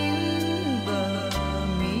kín bờ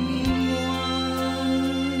mi ngoan,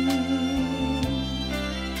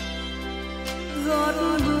 gót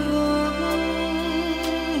bước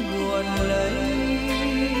buồn lấy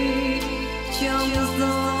trong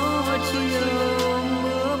gió chiều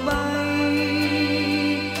mưa bay.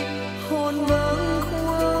 Hồn bâng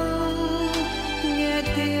khuâng nghe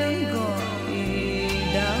tiếng gọi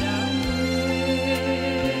đam mê.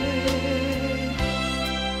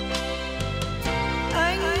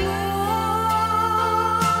 Anh muốn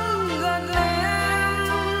gần em,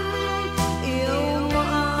 yêu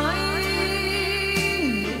mãi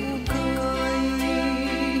nụ cười,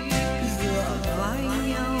 dựa vai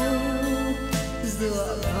nhau,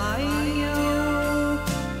 dựa vai nhau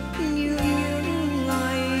như những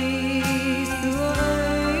ngày xưa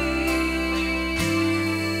ấy.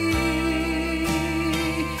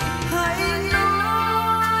 Hãy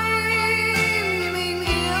nói mình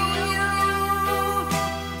yêu nhau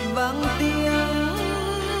bằng tiếng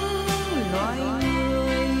loài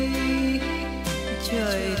người.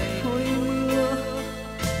 Trời thôi mưa,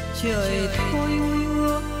 trời thôi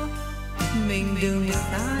mưa, mình đừng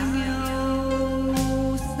xa nhau,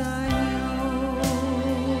 xa nhau.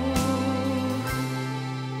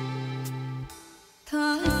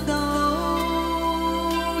 Tháng sáu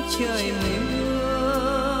trời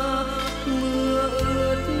mưa, mưa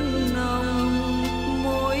ướt nồng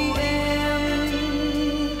môi em.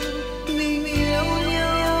 Mình yêu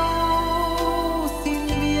nhau, xin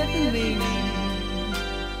biết mình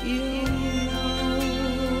yêu nhau.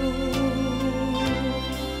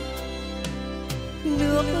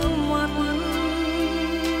 Nước mắt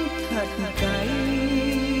thật cay,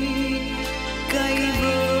 cay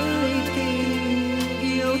với tình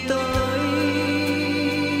yêu tới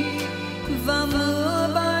và mưa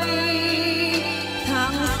bay.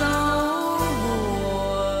 Tháng sáu buồn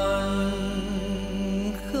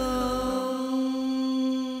không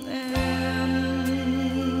em?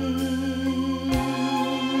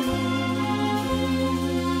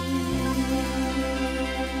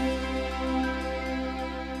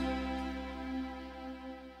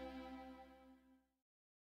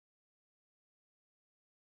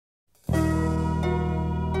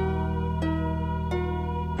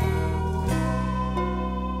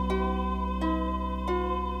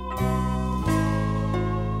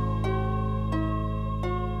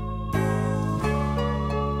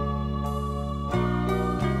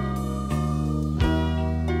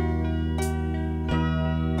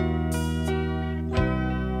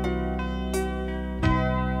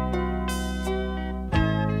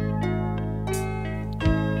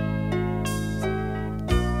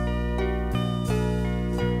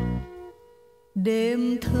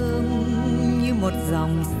 đêm thơm như một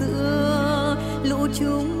dòng sữa, lũ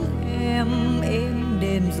chúng em êm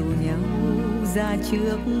đềm rủ nhau ra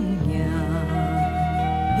trước nhà.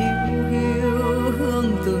 Hiu hiu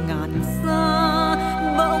hương từ ngàn xa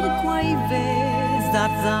bỗng quay về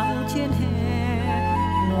dạt dào trên hè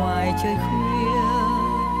ngoài trời khuya.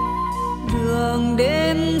 Đường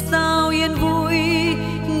đêm sao yên vui,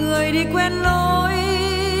 người đi quen lối,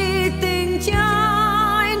 tình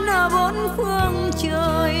trai nở bốn phương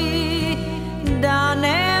trời. Đàn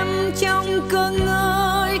em trong cơn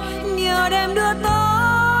ngơi nhờ đêm đưa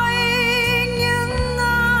tới những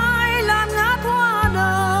ai làm ngát hoa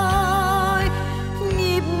đời.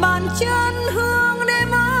 Nhịp bàn chân hương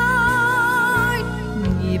đêm ơi,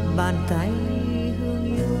 nhịp bàn tay hương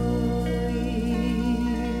yêu ơi.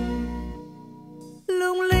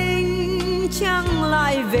 Lung linh trăng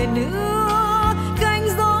lại về nữa, cánh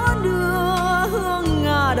gió đưa hương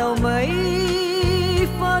ngả đầu mây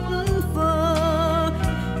phất phơ.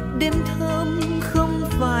 Đêm thơm không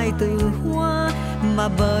phải từ hoa mà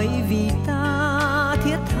bởi vì ta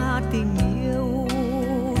thiết tha tình yêu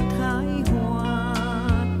thái hoa.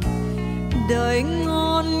 Đời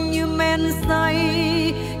ngon như men say,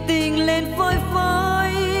 tình lên phơi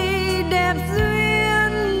phới, đẹp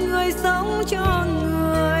duyên người sống cho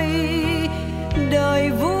người. Đời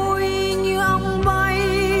vui như ong bay,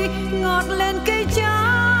 ngọt lên cây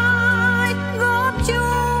trái, góp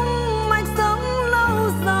chung mạch sống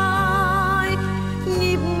lâu dài.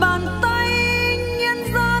 Nhịp bàn tay nhân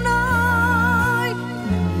gian ơi,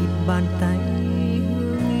 nhịp bàn tay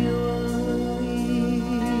hương yêu ơi.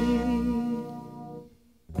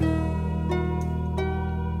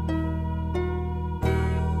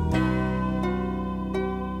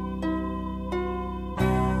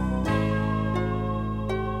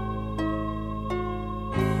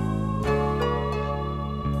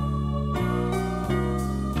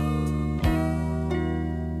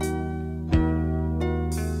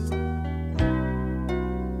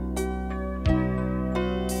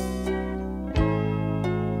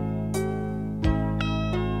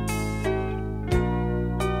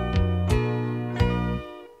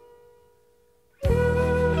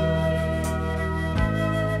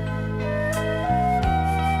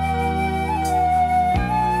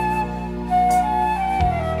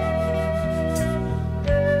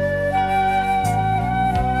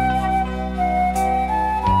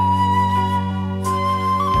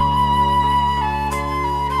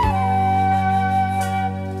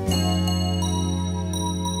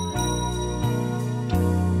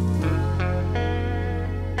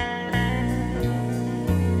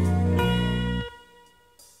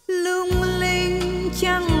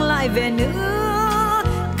 Về nữa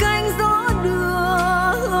cánh gió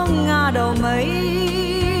đưa hương ngả đầu mây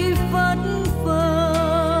phất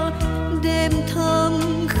phơ. Đêm thơm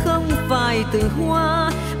không phải từ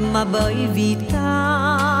hoa mà bởi vì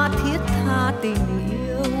ta thiết tha tình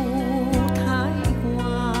yêu thái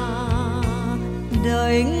hoa.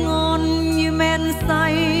 Đời ngon như men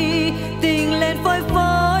say, tình lên phơi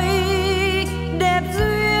phới, đẹp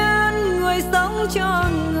duyên người sống cho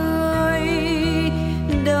người.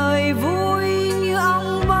 Đời vui như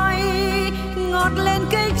ong bay, ngọt lên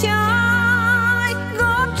cây trái,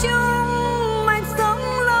 góp chung mạch sống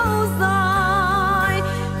lâu dài.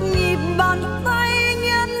 Nhịp bàn tay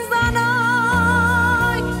nhân gian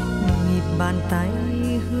ơi, nhịp bàn tay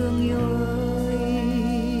hương yêu ơi.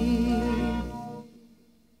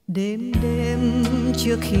 Đêm đêm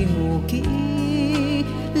trước khi ngủ kỹ,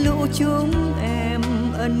 lũ chúng em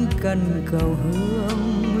ân cần cầu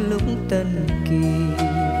hương lúc tân kỳ.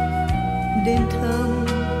 Đêm thơm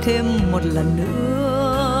thêm một lần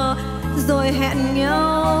nữa rồi hẹn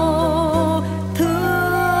nhau thương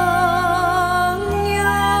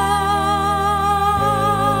nhau.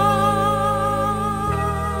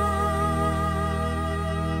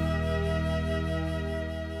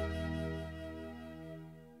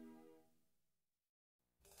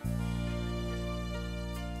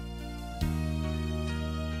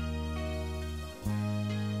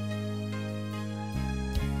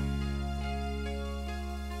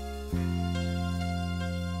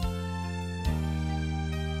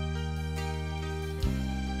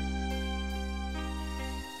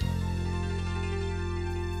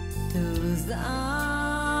 Từ giã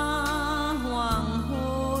hoàng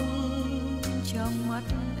hôn trong mắt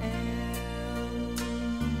em,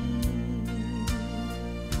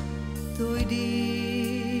 tôi đi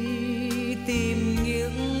tìm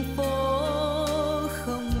những phố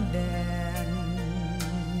không đèn.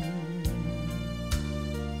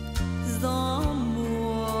 Gió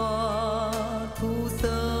mùa thu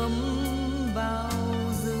sớm bao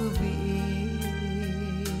dư vị,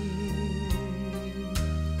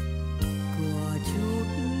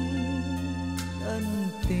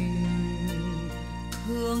 tình,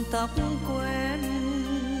 hương tóc quen,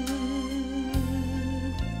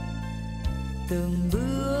 từng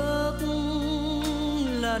bước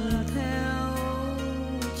lần theo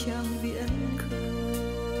trăng viễn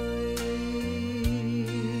khơi.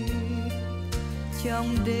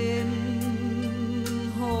 Trong đêm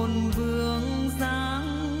hồn vương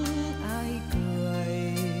dáng ai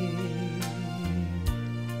cười,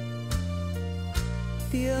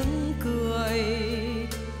 tiếng cười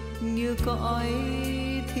như cõi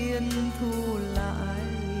thiên thu lại.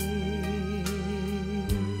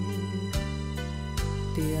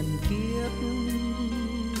 Tiền kiếp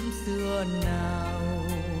xưa nào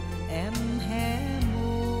em hé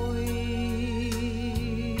môi,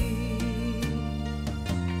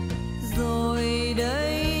 rồi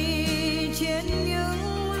đây trên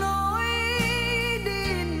những lối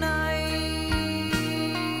đi này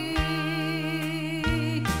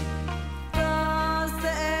ta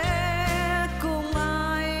sẽ cùng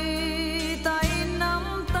ai tay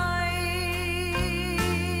nắm tay,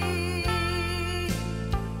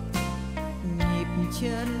 nhịp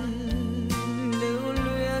chân lưu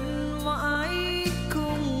luyến mãi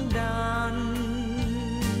cung đàn,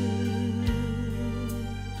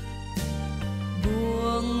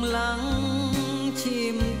 buông lắng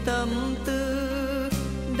chìm tâm tư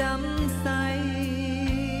đắm say.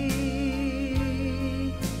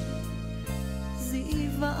 Dĩ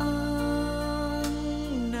vãng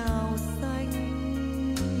nào xanh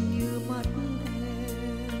như mắt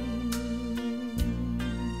em,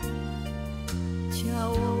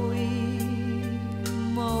 chao ôi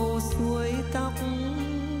màu suối tóc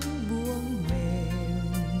buông mềm,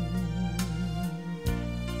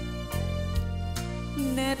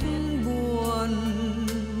 nét buồn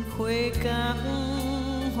khuê các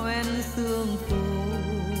hoen sương phủ,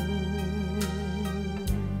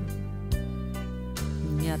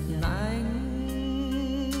 nhặt ánh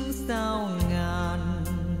sao ngàn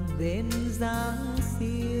bên dáng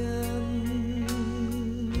xiêm.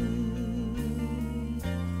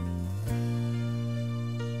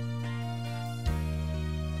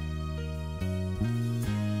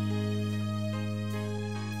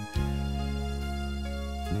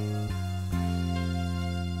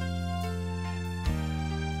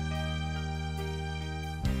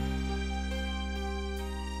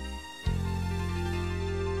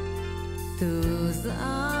 Từ giã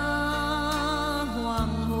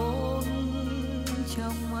hoàng hôn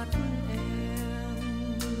trong mắt em,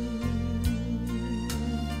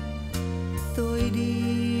 tôi đi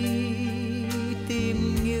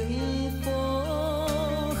tìm những phố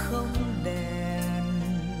không đèn,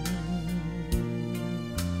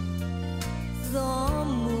 gió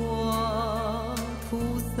mùa thu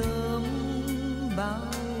sớm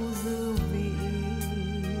bao dư vị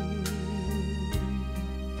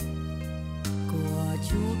của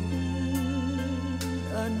chút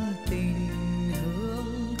ân tình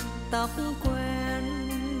hương tóc quen.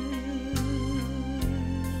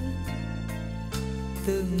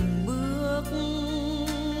 Từng bước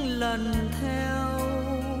lần theo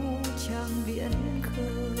trăng viễn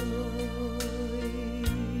khơi,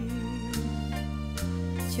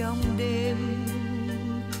 trong đêm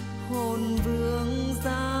hồn vương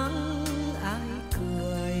dáng ai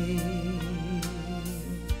cười,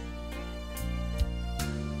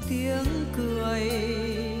 tiếng cười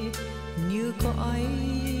như cõi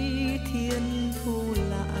thiên thu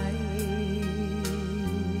lại.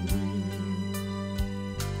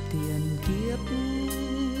 Tiền kiếp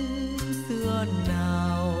xưa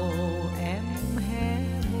nào em hé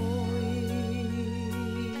môi,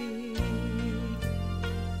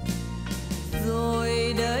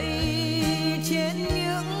 rồi đây trên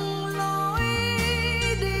những lối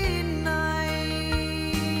đi này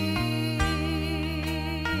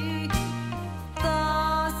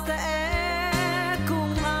ta sẽ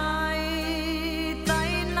cùng ai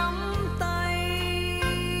tay nắm tay,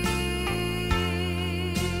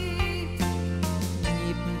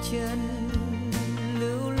 nhịp chân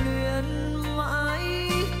lưu luyến mãi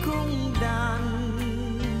cung đàn,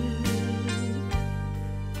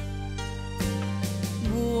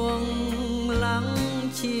 buông lắng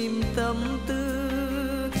chìm tâm tư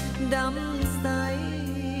đắm say.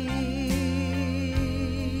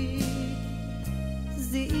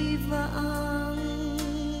 Dĩ vãng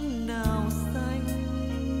nào xanh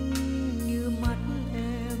như mắt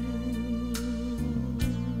em,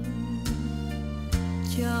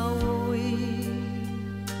 chao ôi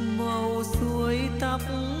màu suối tóc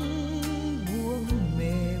buông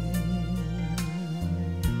mềm,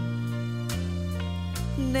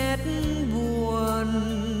 nét buồn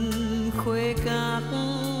khuê các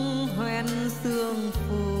hoen sương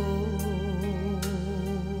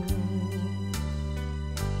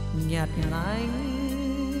nhạt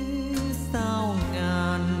lánh sao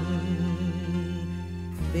ngàn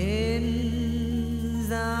bên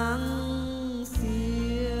dáng xiêm.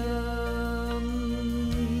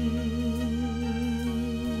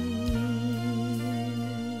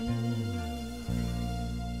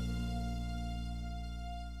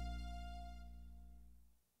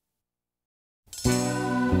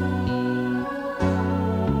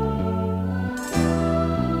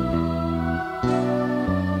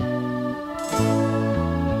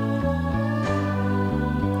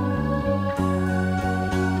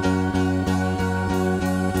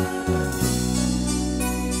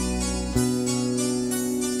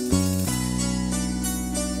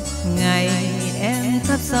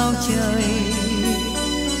 Sao trời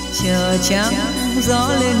chờ trắng gió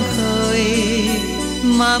lên khơi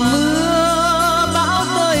mà mưa bão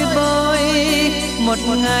tơi bời, một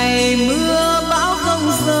ngày mưa bão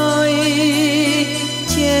không rơi.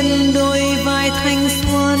 Trên đôi vai thanh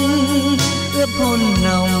xuân ướp hôn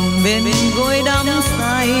nồng bên gối đắm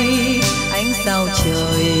say, ánh sao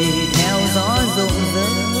trời theo gió rụng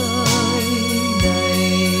rơi đầy.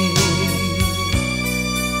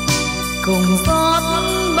 Cùng rót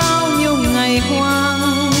bao nhiêu ngày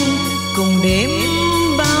hoang, cùng đêm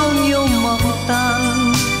bao nhiêu mộng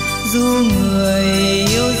tan, dù người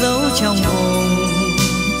yêu dấu trong vùng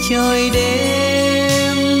trời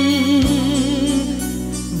đêm.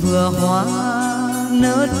 Vừa hoa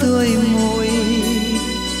nở tươi mùi,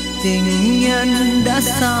 tình nhân đã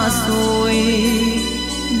xa rồi,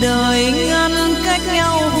 đời ngăn cách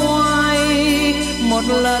nhau hoài, một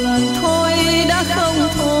lần thôi đã không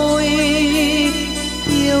thôi.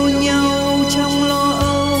 Yêu nhau trong lo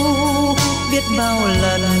âu, biết bao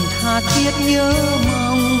lần tha thiết nhớ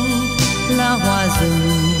mong, lá hoa rừng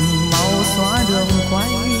màu xóa đường quay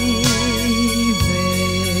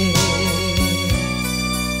về.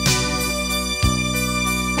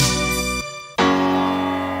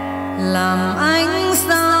 Làm ánh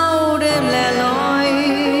sao đêm lẻ loi,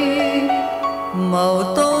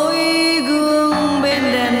 màu tối gương bên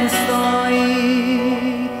đèn soi,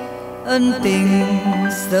 ân tình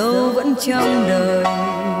sâu vẫn trong đời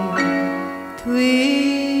thủy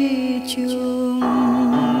chung.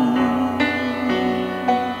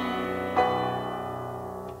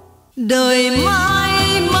 Đời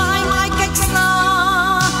mãi mãi mãi cách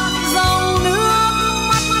xa, dòng nước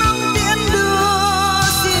mắt nắng tiễn đưa,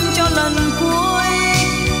 xin cho lần cuối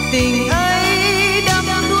tình ấy đắm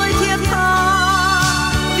đuối thiết tha.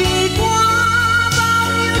 Vì qua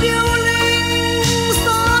bao nhiêu điều linh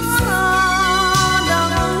xót xa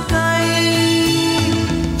đắng cay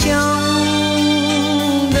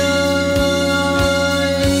trong đời.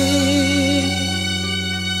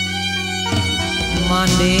 Màn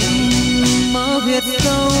đêm mơ huyệt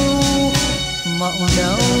sâu, mộng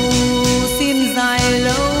đâu xin dài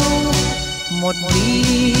lâu, một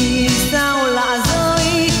vì sao lạ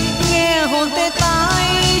rơi, nghe hồn tê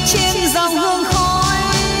tái trên dòng hương khói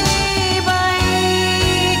bay.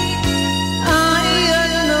 Ai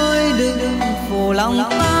ân ơi đừng phủ lòng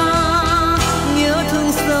ta, nhớ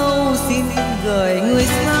thương sâu xin gửi người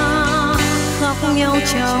xa, khóc nhau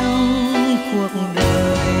trong cuộc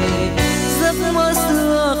đời. Giấc mơ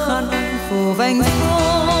xưa khăn phủ vành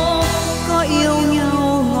phố, có yêu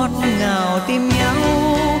nhau ngọt ngào tìm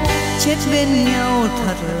nhau, chết bên nhau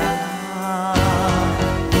thật là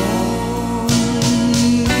hồn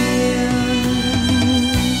nhiên.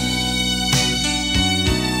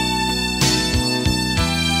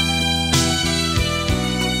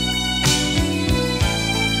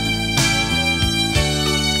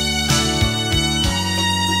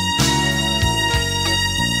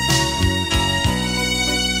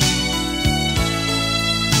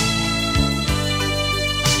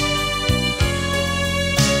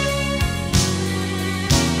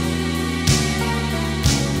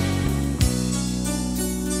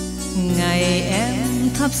 Ngày em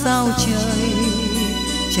thắp sao trời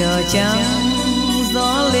chờ trắng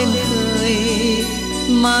gió lên khơi,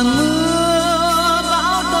 mà mưa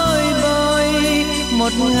bão tơi bời,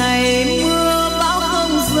 một ngày mưa bão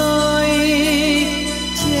không rơi.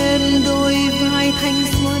 Trên đôi vai thanh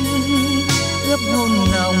xuân ướp hôn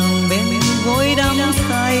nồng bên gối đắm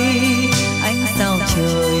say, ánh sao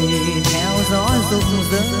trời theo gió rụng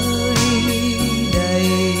rơi đầy.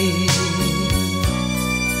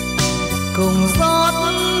 Cùng rót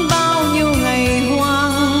bao nhiêu ngày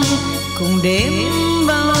hoang, cùng đêm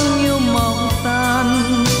bao nhiêu mộng tan,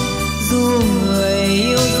 dù người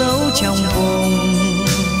yêu dấu trong vùng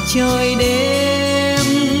trời đêm.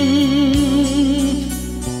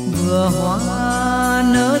 Vừa hoa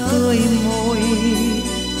nở tươi môi,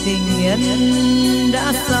 tình nhân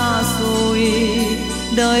đã xa rồi,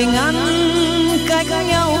 đời ngắn cách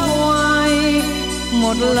nhau hoài,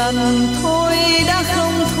 một lần thôi đã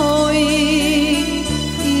không thôi.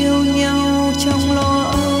 Yêu nhau trong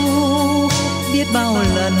lo âu, biết bao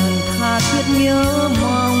lần tha thiết nhớ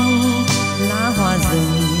mong, lá hoa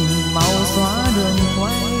rừng mau xóa đường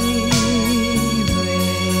quay về.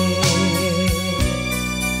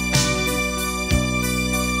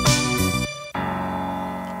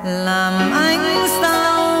 Làm ánh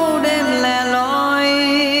sao đêm lẻ loi,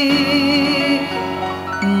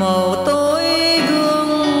 màu tối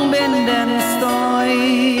gương bên đèn soi,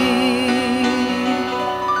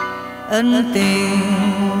 ân tình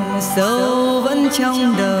sâu vẫn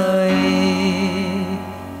trong đời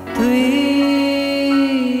thủy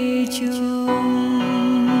chung.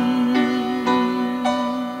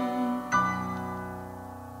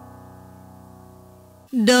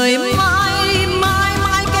 Đời mãi mãi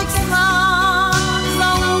mãi cách xa,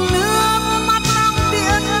 dòng nước mắt nắng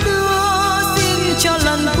tiễn đưa, xin cho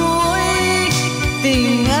lần cuối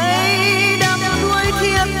tình ấy đắm đuối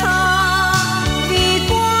thiết tha. Vì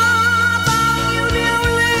qua bao nhiêu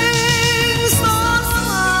điều linh xót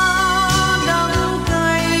xa đắng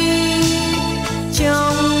cay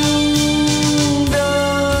trong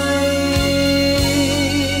đời.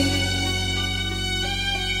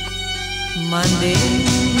 Màn đêm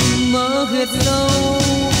mơ huyệt sâu,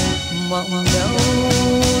 mộng đâu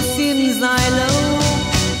xin dài lâu,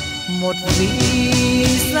 một vì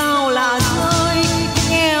sao lạ rơi,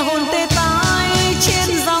 nghe hồn tê tái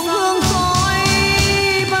trên dòng hương khói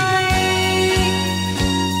bay.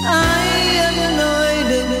 Ai ân ơi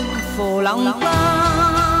đừng phổ lòng ta,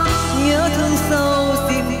 nhớ thương sâu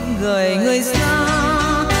xin gửi người xa,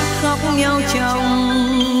 khóc nhau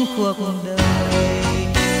trong cuộc đời.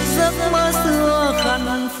 Giấc mơ xưa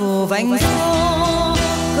khăn phủ vành phố,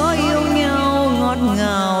 có yêu nhau ngọt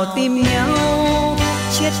ngào tìm nhau,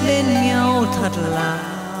 chết bên nhau thật là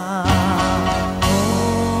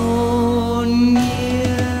hồn nhiên.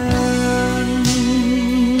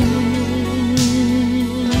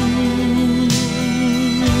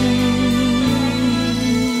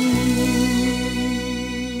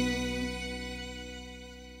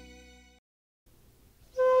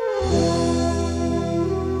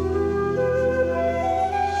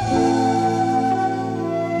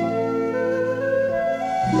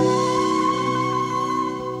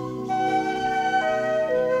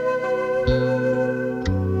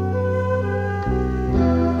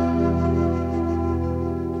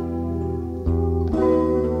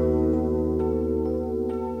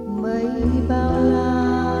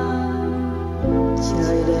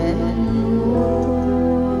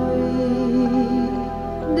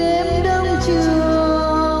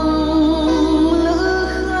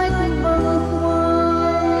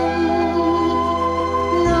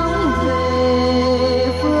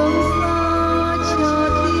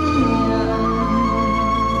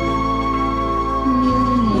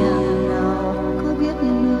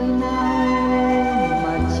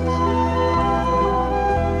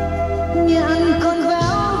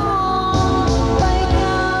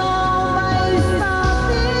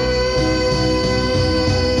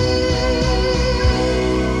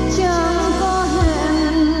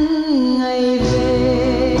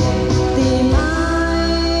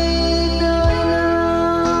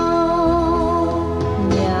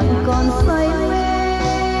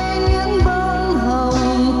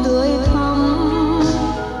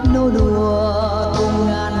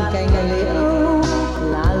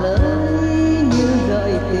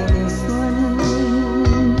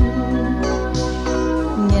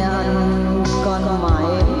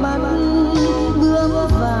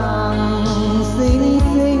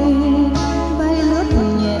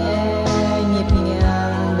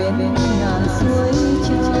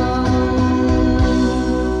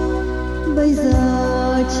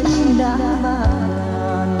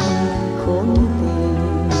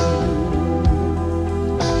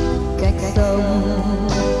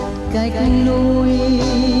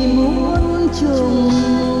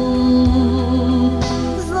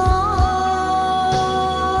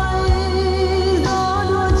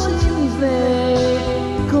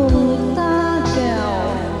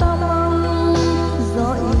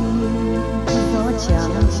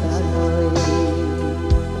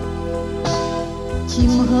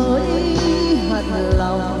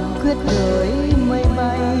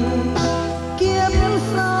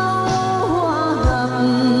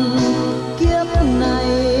 Kiếp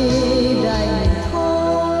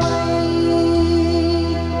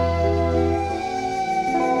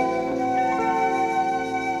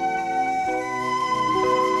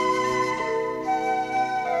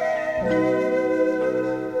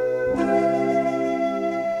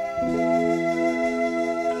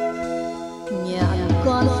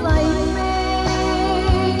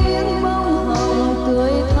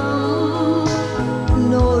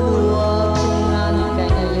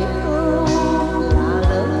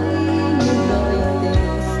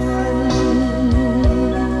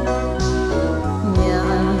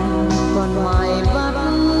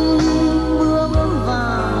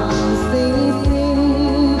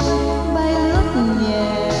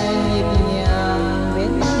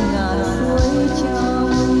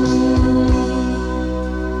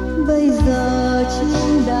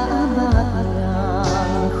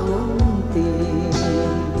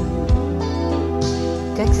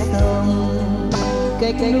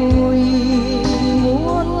cách núi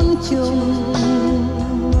muốn chung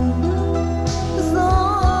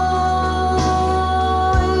gió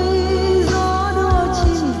đưa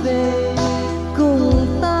chim về cùng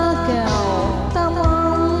ta kèo ta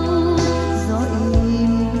mong gió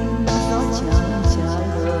im gió chẳng trả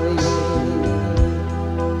lời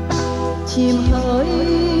chim hỡi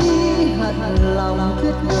hận lòng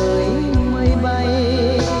tuyết gửi mây bay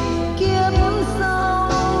kiếp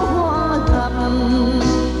sau hoa gặp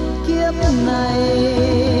kiếp này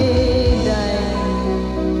đành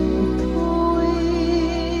thôi.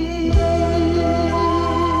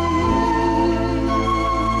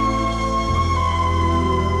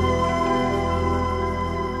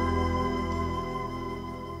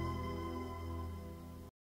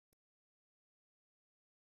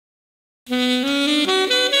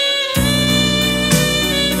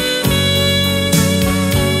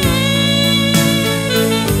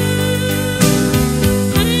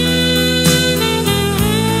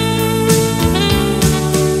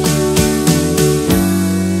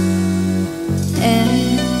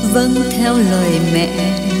 Vâng theo lời mẹ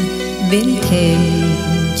bên thềm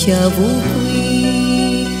chờ Vũ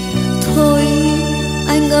Quy. Thôi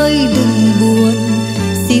anh ơi đừng buồn,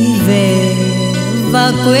 xin về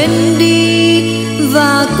và quên đi,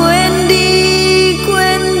 và quên đi,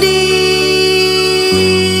 quên đi.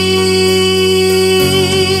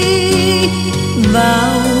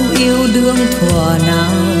 Bao yêu đương thuở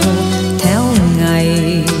nào theo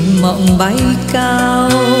ngày mộng bay cao.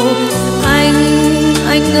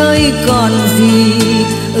 Anh ơi còn gì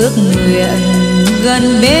ước nguyện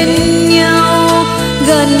gần bên nhau,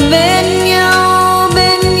 gần bên nhau,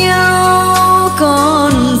 bên nhau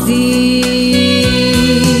còn gì.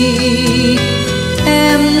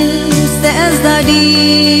 Em sẽ ra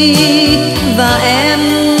đi và em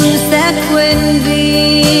sẽ quên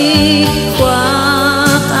đi,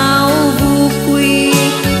 khoác áo Vũ Quy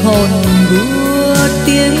hồn búa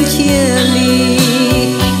tiếng chia ly.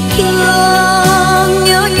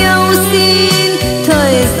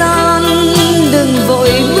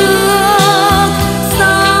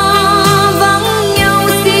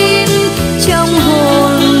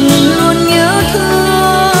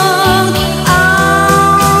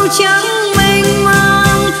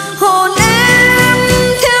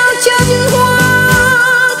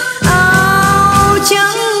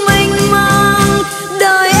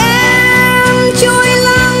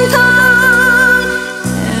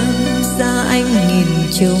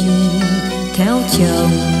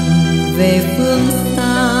 Về phương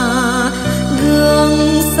xa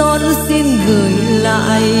gương son xin gửi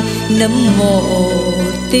lại nấm mộ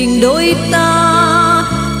tình đôi ta,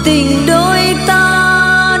 tình đôi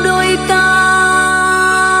ta, đôi ta.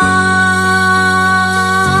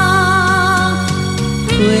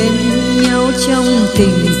 Quên nhau trong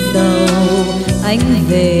tình sầu, anh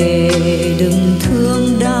về đừng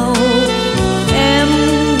thương đau. Em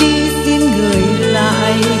đi xin gửi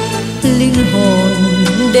lại linh hồn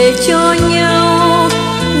để cho nhau,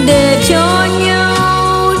 để cho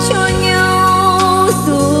nhau, cho nhau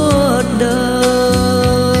suốt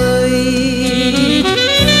đời.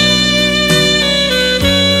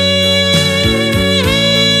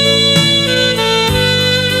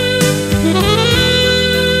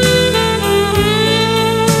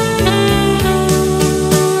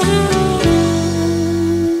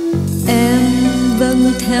 Em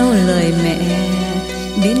vâng theo lời mẹ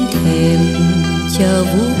đến thềm chờ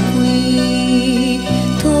Vũ Quy.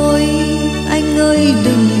 Thôi anh ơi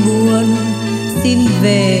đừng buồn, xin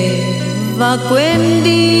về và quên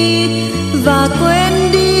đi, và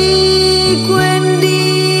quên đi, quên đi.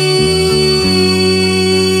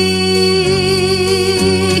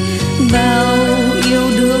 Bao yêu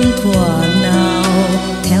đương thuở nào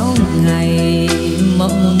theo ngày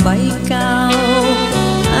mộng bay cao.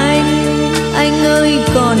 Anh ơi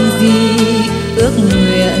còn gì ước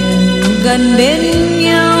nguyện gần bên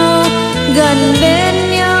nhau, gần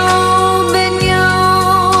bên nhau,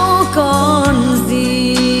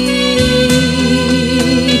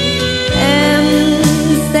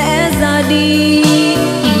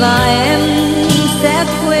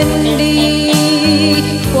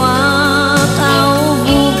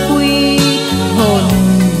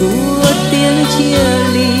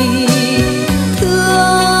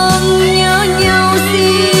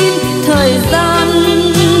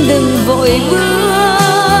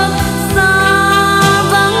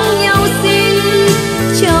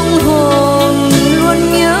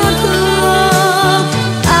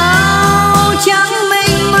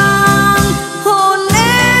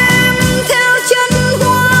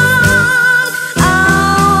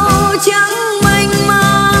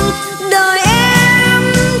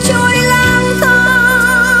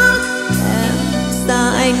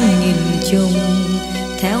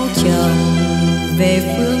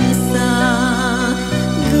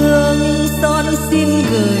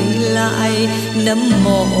 nấm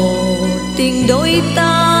mộ tình đôi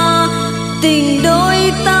ta, tình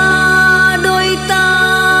đôi ta, đôi ta.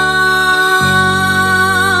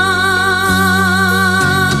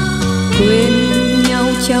 Quên nhau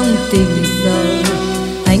trong tình giàu,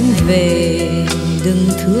 anh về đừng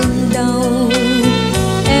thương đau.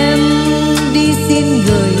 Em đi xin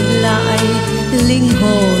gửi lại linh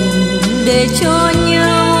hồn để cho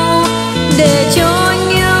nhau, để cho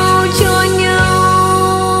nhau, cho nhau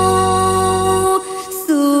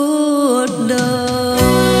suốt đời.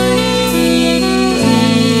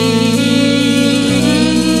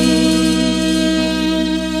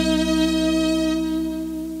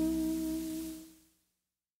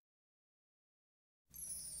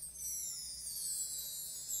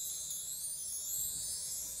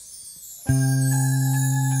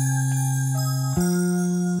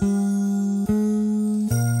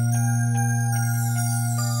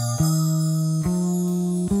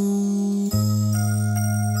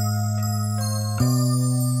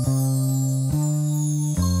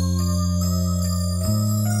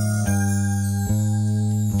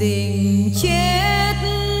 Tình chết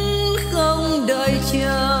không đợi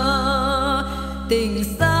chờ, tình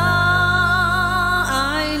xa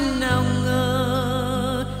ai nào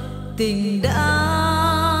ngờ, tình đã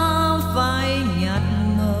phai nhạt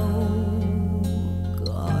màu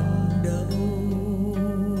còn đâu.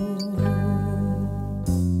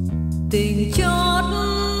 Tình chót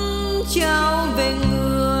trao về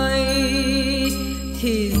người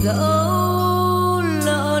thì dẫu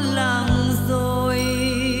lỡ làng rồi,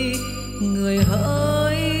 người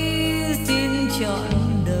hỡi xin trọn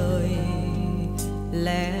đời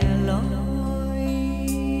lẻ loi.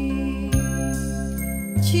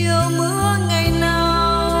 Chiều mưa ngày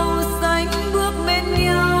nào sánh bước bên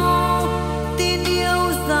nhau, tin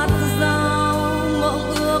yêu dạt dào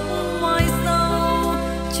mộng ước mai sau,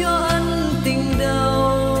 cho ân tình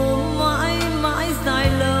đầu mãi mãi dài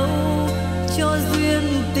lâu, cho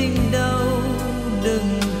duyên tình đầu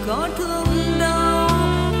đừng có thương đau.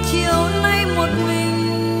 Chiều nay một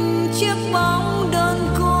mình chiếc bóng đơn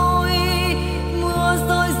côi, mưa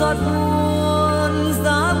rơi giọt buồn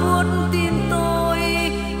giá buốt tim tôi,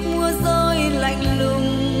 mưa rơi lạnh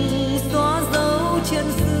lùng xóa dấu chân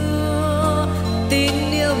xưa. Tin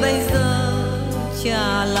yêu bây giờ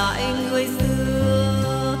trả lại người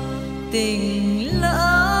xưa, tình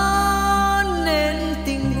lỡ nên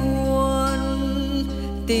tình buồn,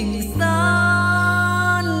 tình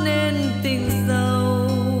xa nên tình sâu,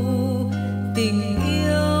 tình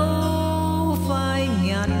yêu phai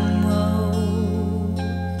nhạt màu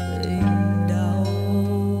tình đau.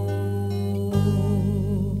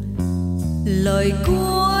 Lời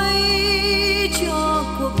cuối cho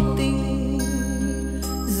cuộc tình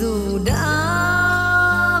dù đã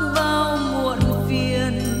bao muộn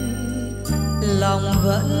phiền, lòng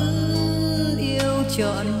vẫn yêu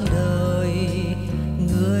trọn đời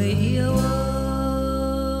người yêu ơi.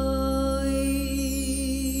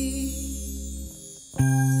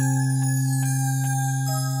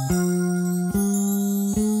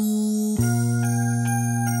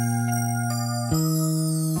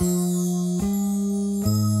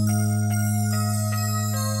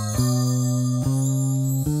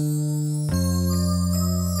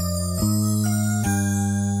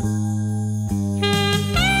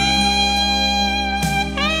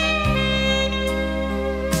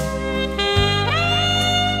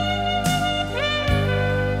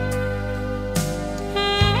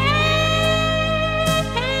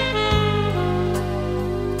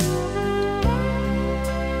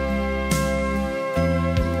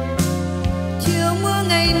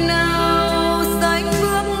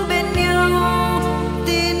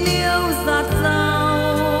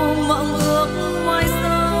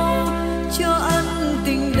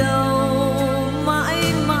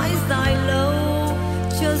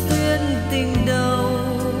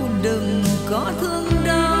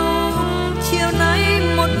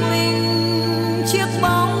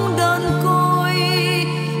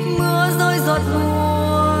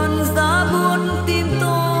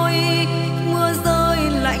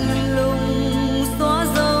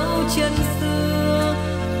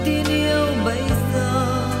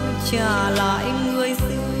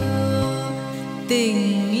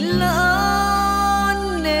 Tình lỡ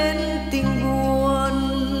nên tình buồn,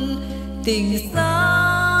 tình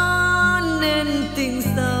xa nên tình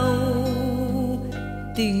sâu,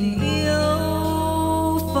 tình yêu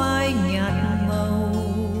phai nhạt màu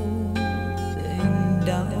tình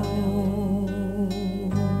đau.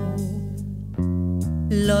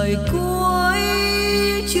 Lời cuối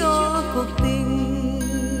cho cuộc tình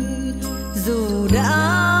dù đã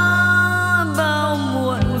bao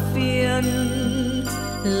muộn phiền,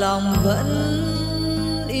 lòng vẫn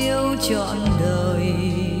yêu trọn đời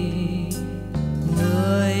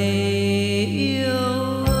người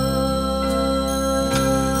yêu ơi.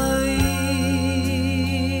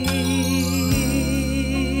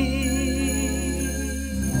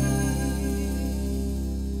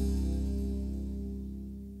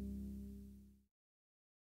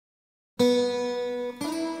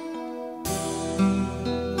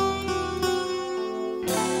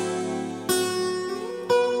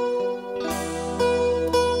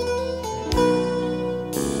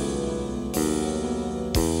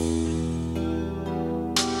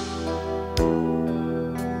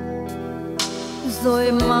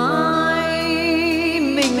 Rồi mai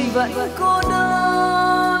mình vẫn cô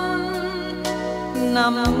đơn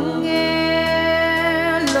nằm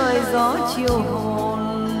nghe lời gió chiều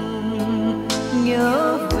hồn,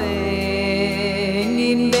 nhớ về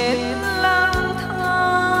nghìn bên lang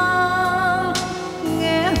thang,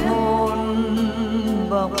 nghe hồn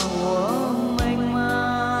bọc của mênh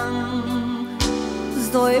mang.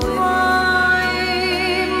 Rồi mai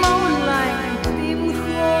máu lạnh tim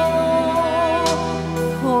khô,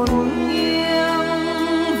 hồn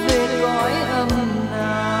nghiêng về cõi âm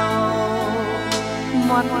nào,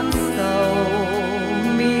 mắt sầu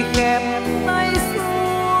mi khép tay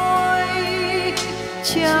xuôi,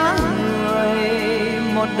 trả người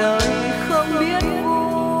một đời không biết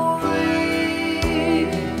vui.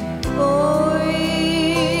 Ôi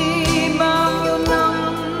bao nhiêu năm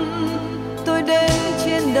tôi đến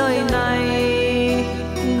trên đời này,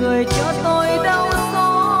 người cho tôi đau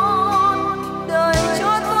xót, đời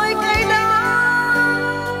cho tôi cay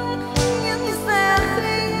đắng, những xe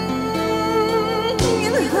khinh,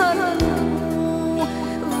 những hận thù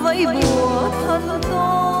vẫy bùa thân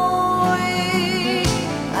tôi.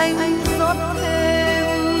 Anh rót thêm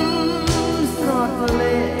giọt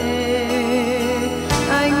lệ,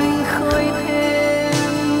 anh khơi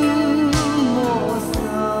thêm mộ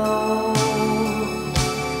sầu,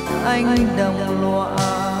 anh đồng loa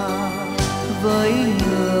với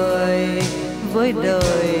người, với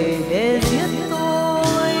đời để giết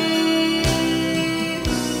tôi.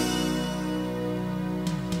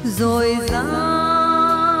 Rồi ra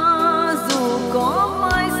dù có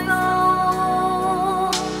mai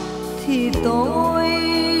sau thì tôi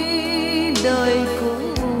đời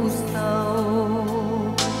cũng sầu,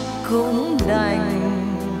 cũng đành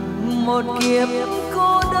một kiếp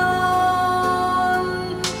cô đơn,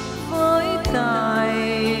 với tài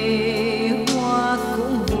hoa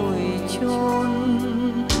cũng vùi chôn.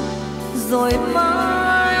 Rồi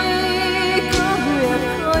mai cứ huyệt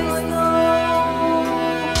khơi sâu,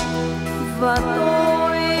 và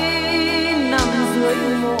tôi nằm dưới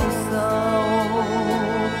mộ sầu,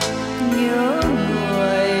 nhớ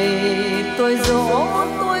người tôi dỗ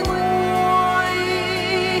tôi nguôi,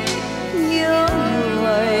 nhớ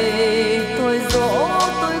người tôi dỗ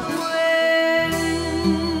tôi quên.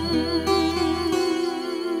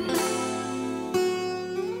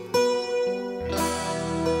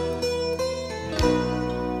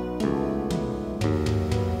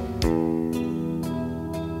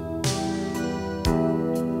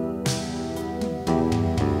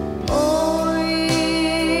 Ôi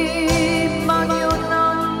bao nhiêu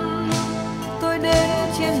năm tôi đến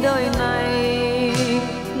trên đời này,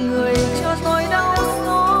 người cho tôi đau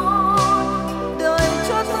xót, đời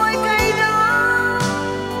cho tôi cay đắng,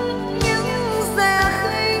 những dè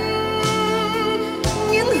khinh,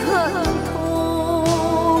 những hận thù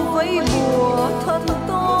vẫy bùa thân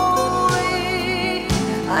tôi.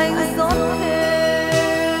 Anh rót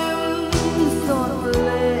thêm giọt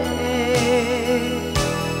lệ,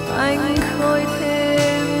 anh khơi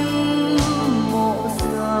thêm mộ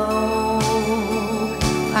sầu,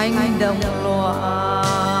 anh đồng loa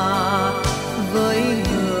với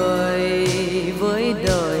người, với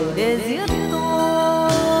đời để giết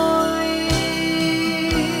tôi.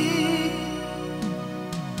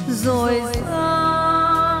 Rồi ra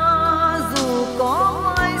dù có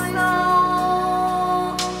mai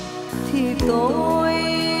sau thì tôi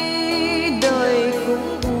đời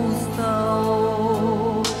cũng u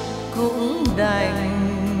sầu, cũng đành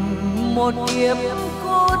một kiếp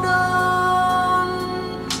cô đơn,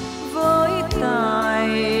 với tài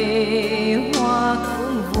hoa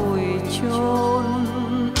cũng vùi chôn.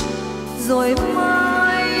 Rồi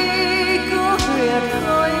mai cứ huyệt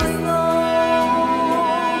khơi sâu,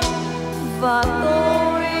 và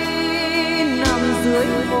tôi nằm dưới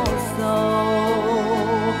mộ sầu,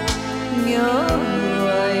 nhớ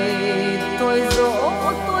người tôi dỗ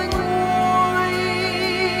tôi nguôi,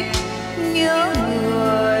 nhớ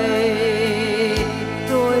người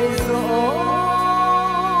tôi dỗ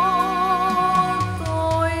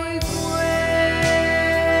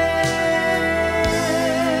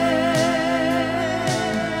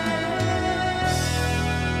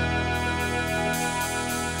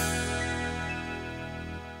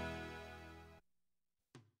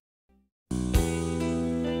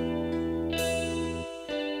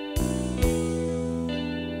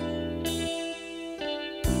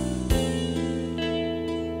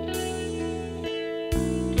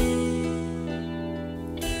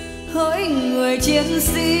hỡi người chiến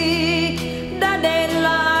sĩ đã để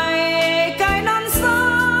lại cái non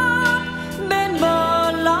sắt bên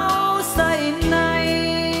bờ lau sậy này.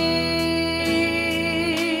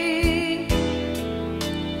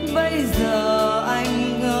 Bây giờ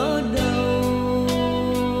anh ở đâu?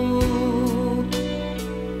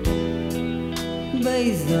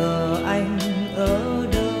 Bây giờ anh ở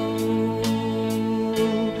đâu?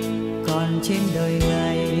 Còn trên đời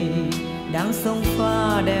này đang sông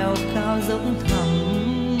pha đèo cao dốc thẳm,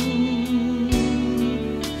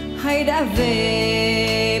 hay đã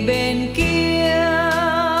về bên kia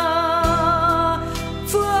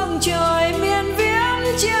phương trời miền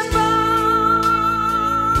viễn chia bao?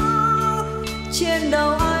 Trên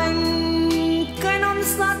đầu anh cái nón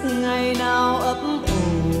sắt ngày nào ấp ủ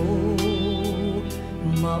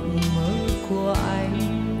mộng mơ của anh,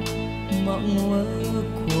 mộng mơ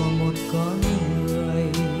của một con người.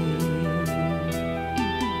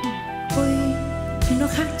 Ôi, nó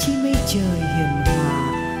khác chi mây trời hiền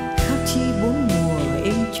hòa, khác chi bốn mùa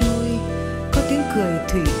êm trôi, có tiếng cười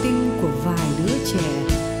thủy tinh của vài đứa trẻ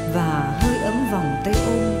và hơi ấm vòng tay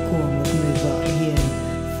ôm của một người vợ hiền,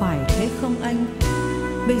 phải thế không anh?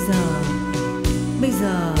 Bây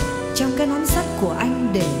giờ trong cái nón sắt của anh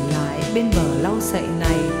để lại bên bờ lau sậy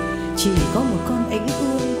này chỉ có một con ánh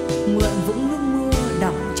ương mượn vũng nước mưa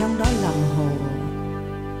đọng trong đó lòng hồ.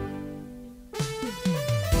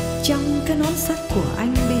 Trong cái nón sắt của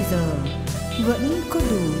anh bây giờ vẫn có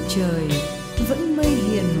đủ trời, vẫn mây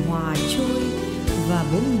hiền hòa trôi và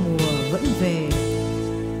bốn mùa vẫn về.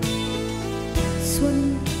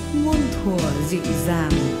 Xuân muôn thuở dịu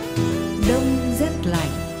dàng, đông rét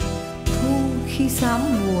lạnh, thu khi xám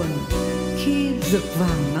buồn, khi rực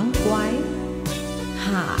vàng nắng quái,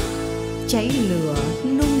 hạ cháy lửa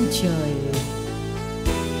nung trời.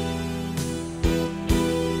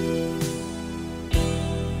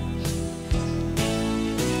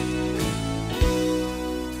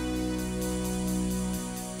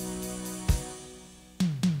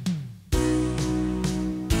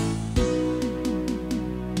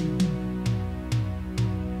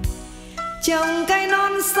 Trong cái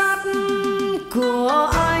nón sắt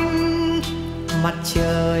của anh, mặt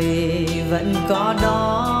trời vẫn có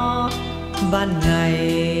đó ban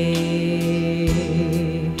ngày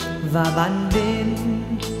và ban đêm,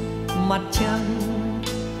 mặt trăng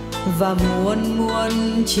và muôn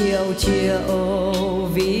muôn chiều chiều.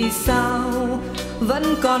 Vì sao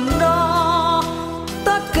vẫn còn đó,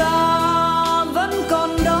 tất cả vẫn còn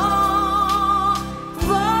đó.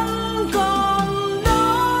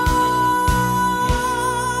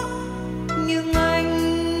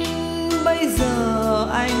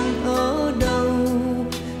 Anh ở đâu?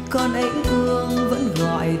 Con ánh ương vẫn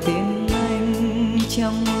gọi tên anh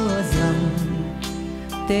trong mưa dầm.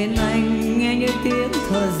 Tên anh nghe như tiếng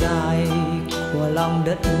thở dài của lòng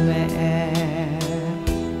đất mẹ.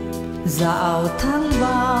 Dạo tháng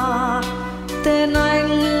 3 tên anh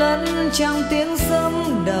lẫn trong tiếng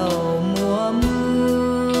sấm đầu mùa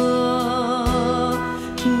mưa,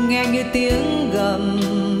 nghe như tiếng gầm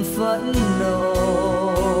phẫn nộ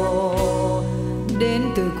đến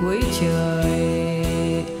từ cuối trời.